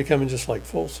Orangevale is becoming just like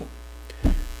Folsom.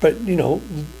 But,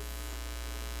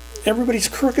 everybody's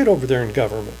crooked over there in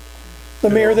government. The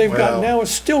mayor they've got well, now is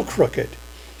still crooked.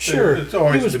 Sure, it's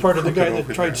always he was been part of the guy crooked that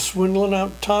over tried there. swindling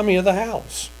out Tommy of the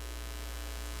house.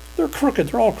 They're crooked.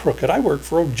 They're all crooked. I worked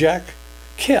for old Jack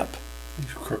Kipp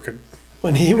He's crooked.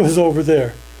 when he was over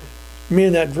there. Me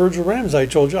and that Virgil Rams I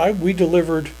told you, we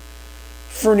delivered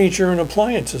furniture and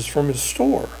appliances from his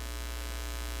store.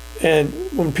 And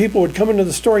when people would come into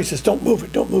the store, he says, don't move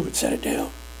it, set it down.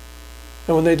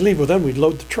 And when they'd leave, well, then we'd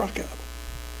load the truck up.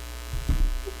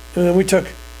 And then we took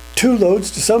 2 loads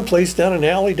to some place down an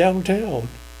alley downtown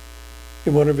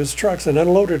in one of his trucks and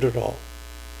unloaded it all.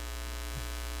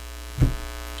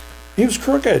 He was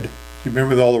crooked. You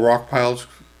remember all the rock piles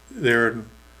there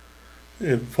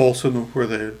in Folsom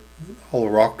where all the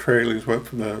rock trailings went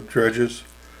from the dredges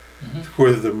to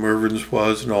where the Mervyn's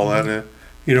was and all that?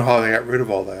 You know how they got rid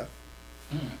of all that?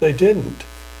 They didn't.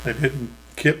 They didn't.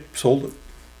 Kip sold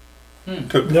it.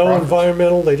 Took the No profits.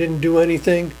 environmental, they didn't do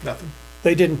anything. Nothing.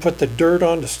 They didn't put the dirt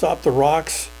on to stop the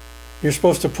rocks. You're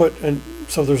supposed to put,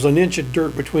 so there's an inch of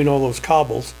dirt between all those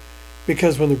cobbles,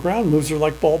 because when the ground moves, they're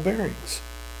like ball bearings.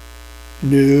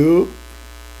 No.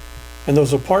 And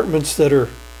those apartments that are,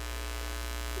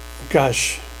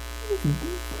 gosh,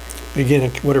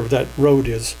 beginning, whatever that road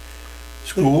is.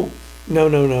 School? No.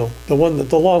 The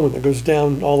long one that goes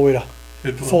down all the way to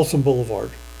Folsom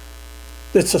Boulevard.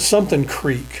 It's a something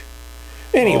creek.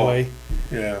 Anyway,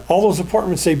 Yeah. all those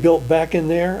apartments they built back in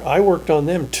there, I worked on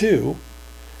them too.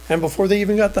 And before they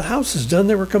even got the houses done,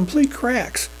 there were complete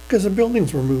cracks because the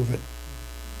buildings were moving.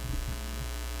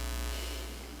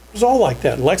 It was all like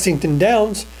that. Lexington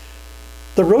Downs,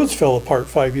 the roads fell apart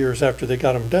 5 years after they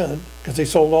got them done because they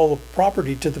sold all the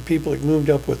property to the people that moved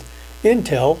up with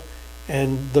Intel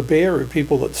and the Bay Area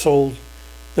people that sold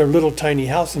their little tiny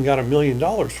house and got $1 million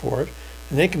for it.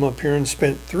 And they come up here and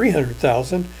spent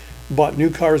 $300,000, bought new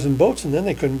cars and boats, and then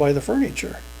they couldn't buy the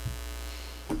furniture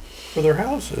for their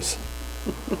houses.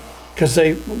 Because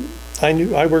I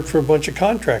worked for a bunch of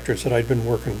contractors that I'd been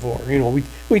working for. You know,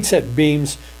 we'd set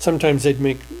beams. Sometimes they'd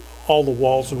make all the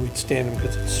walls and we'd stand them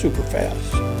because it's super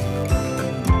fast.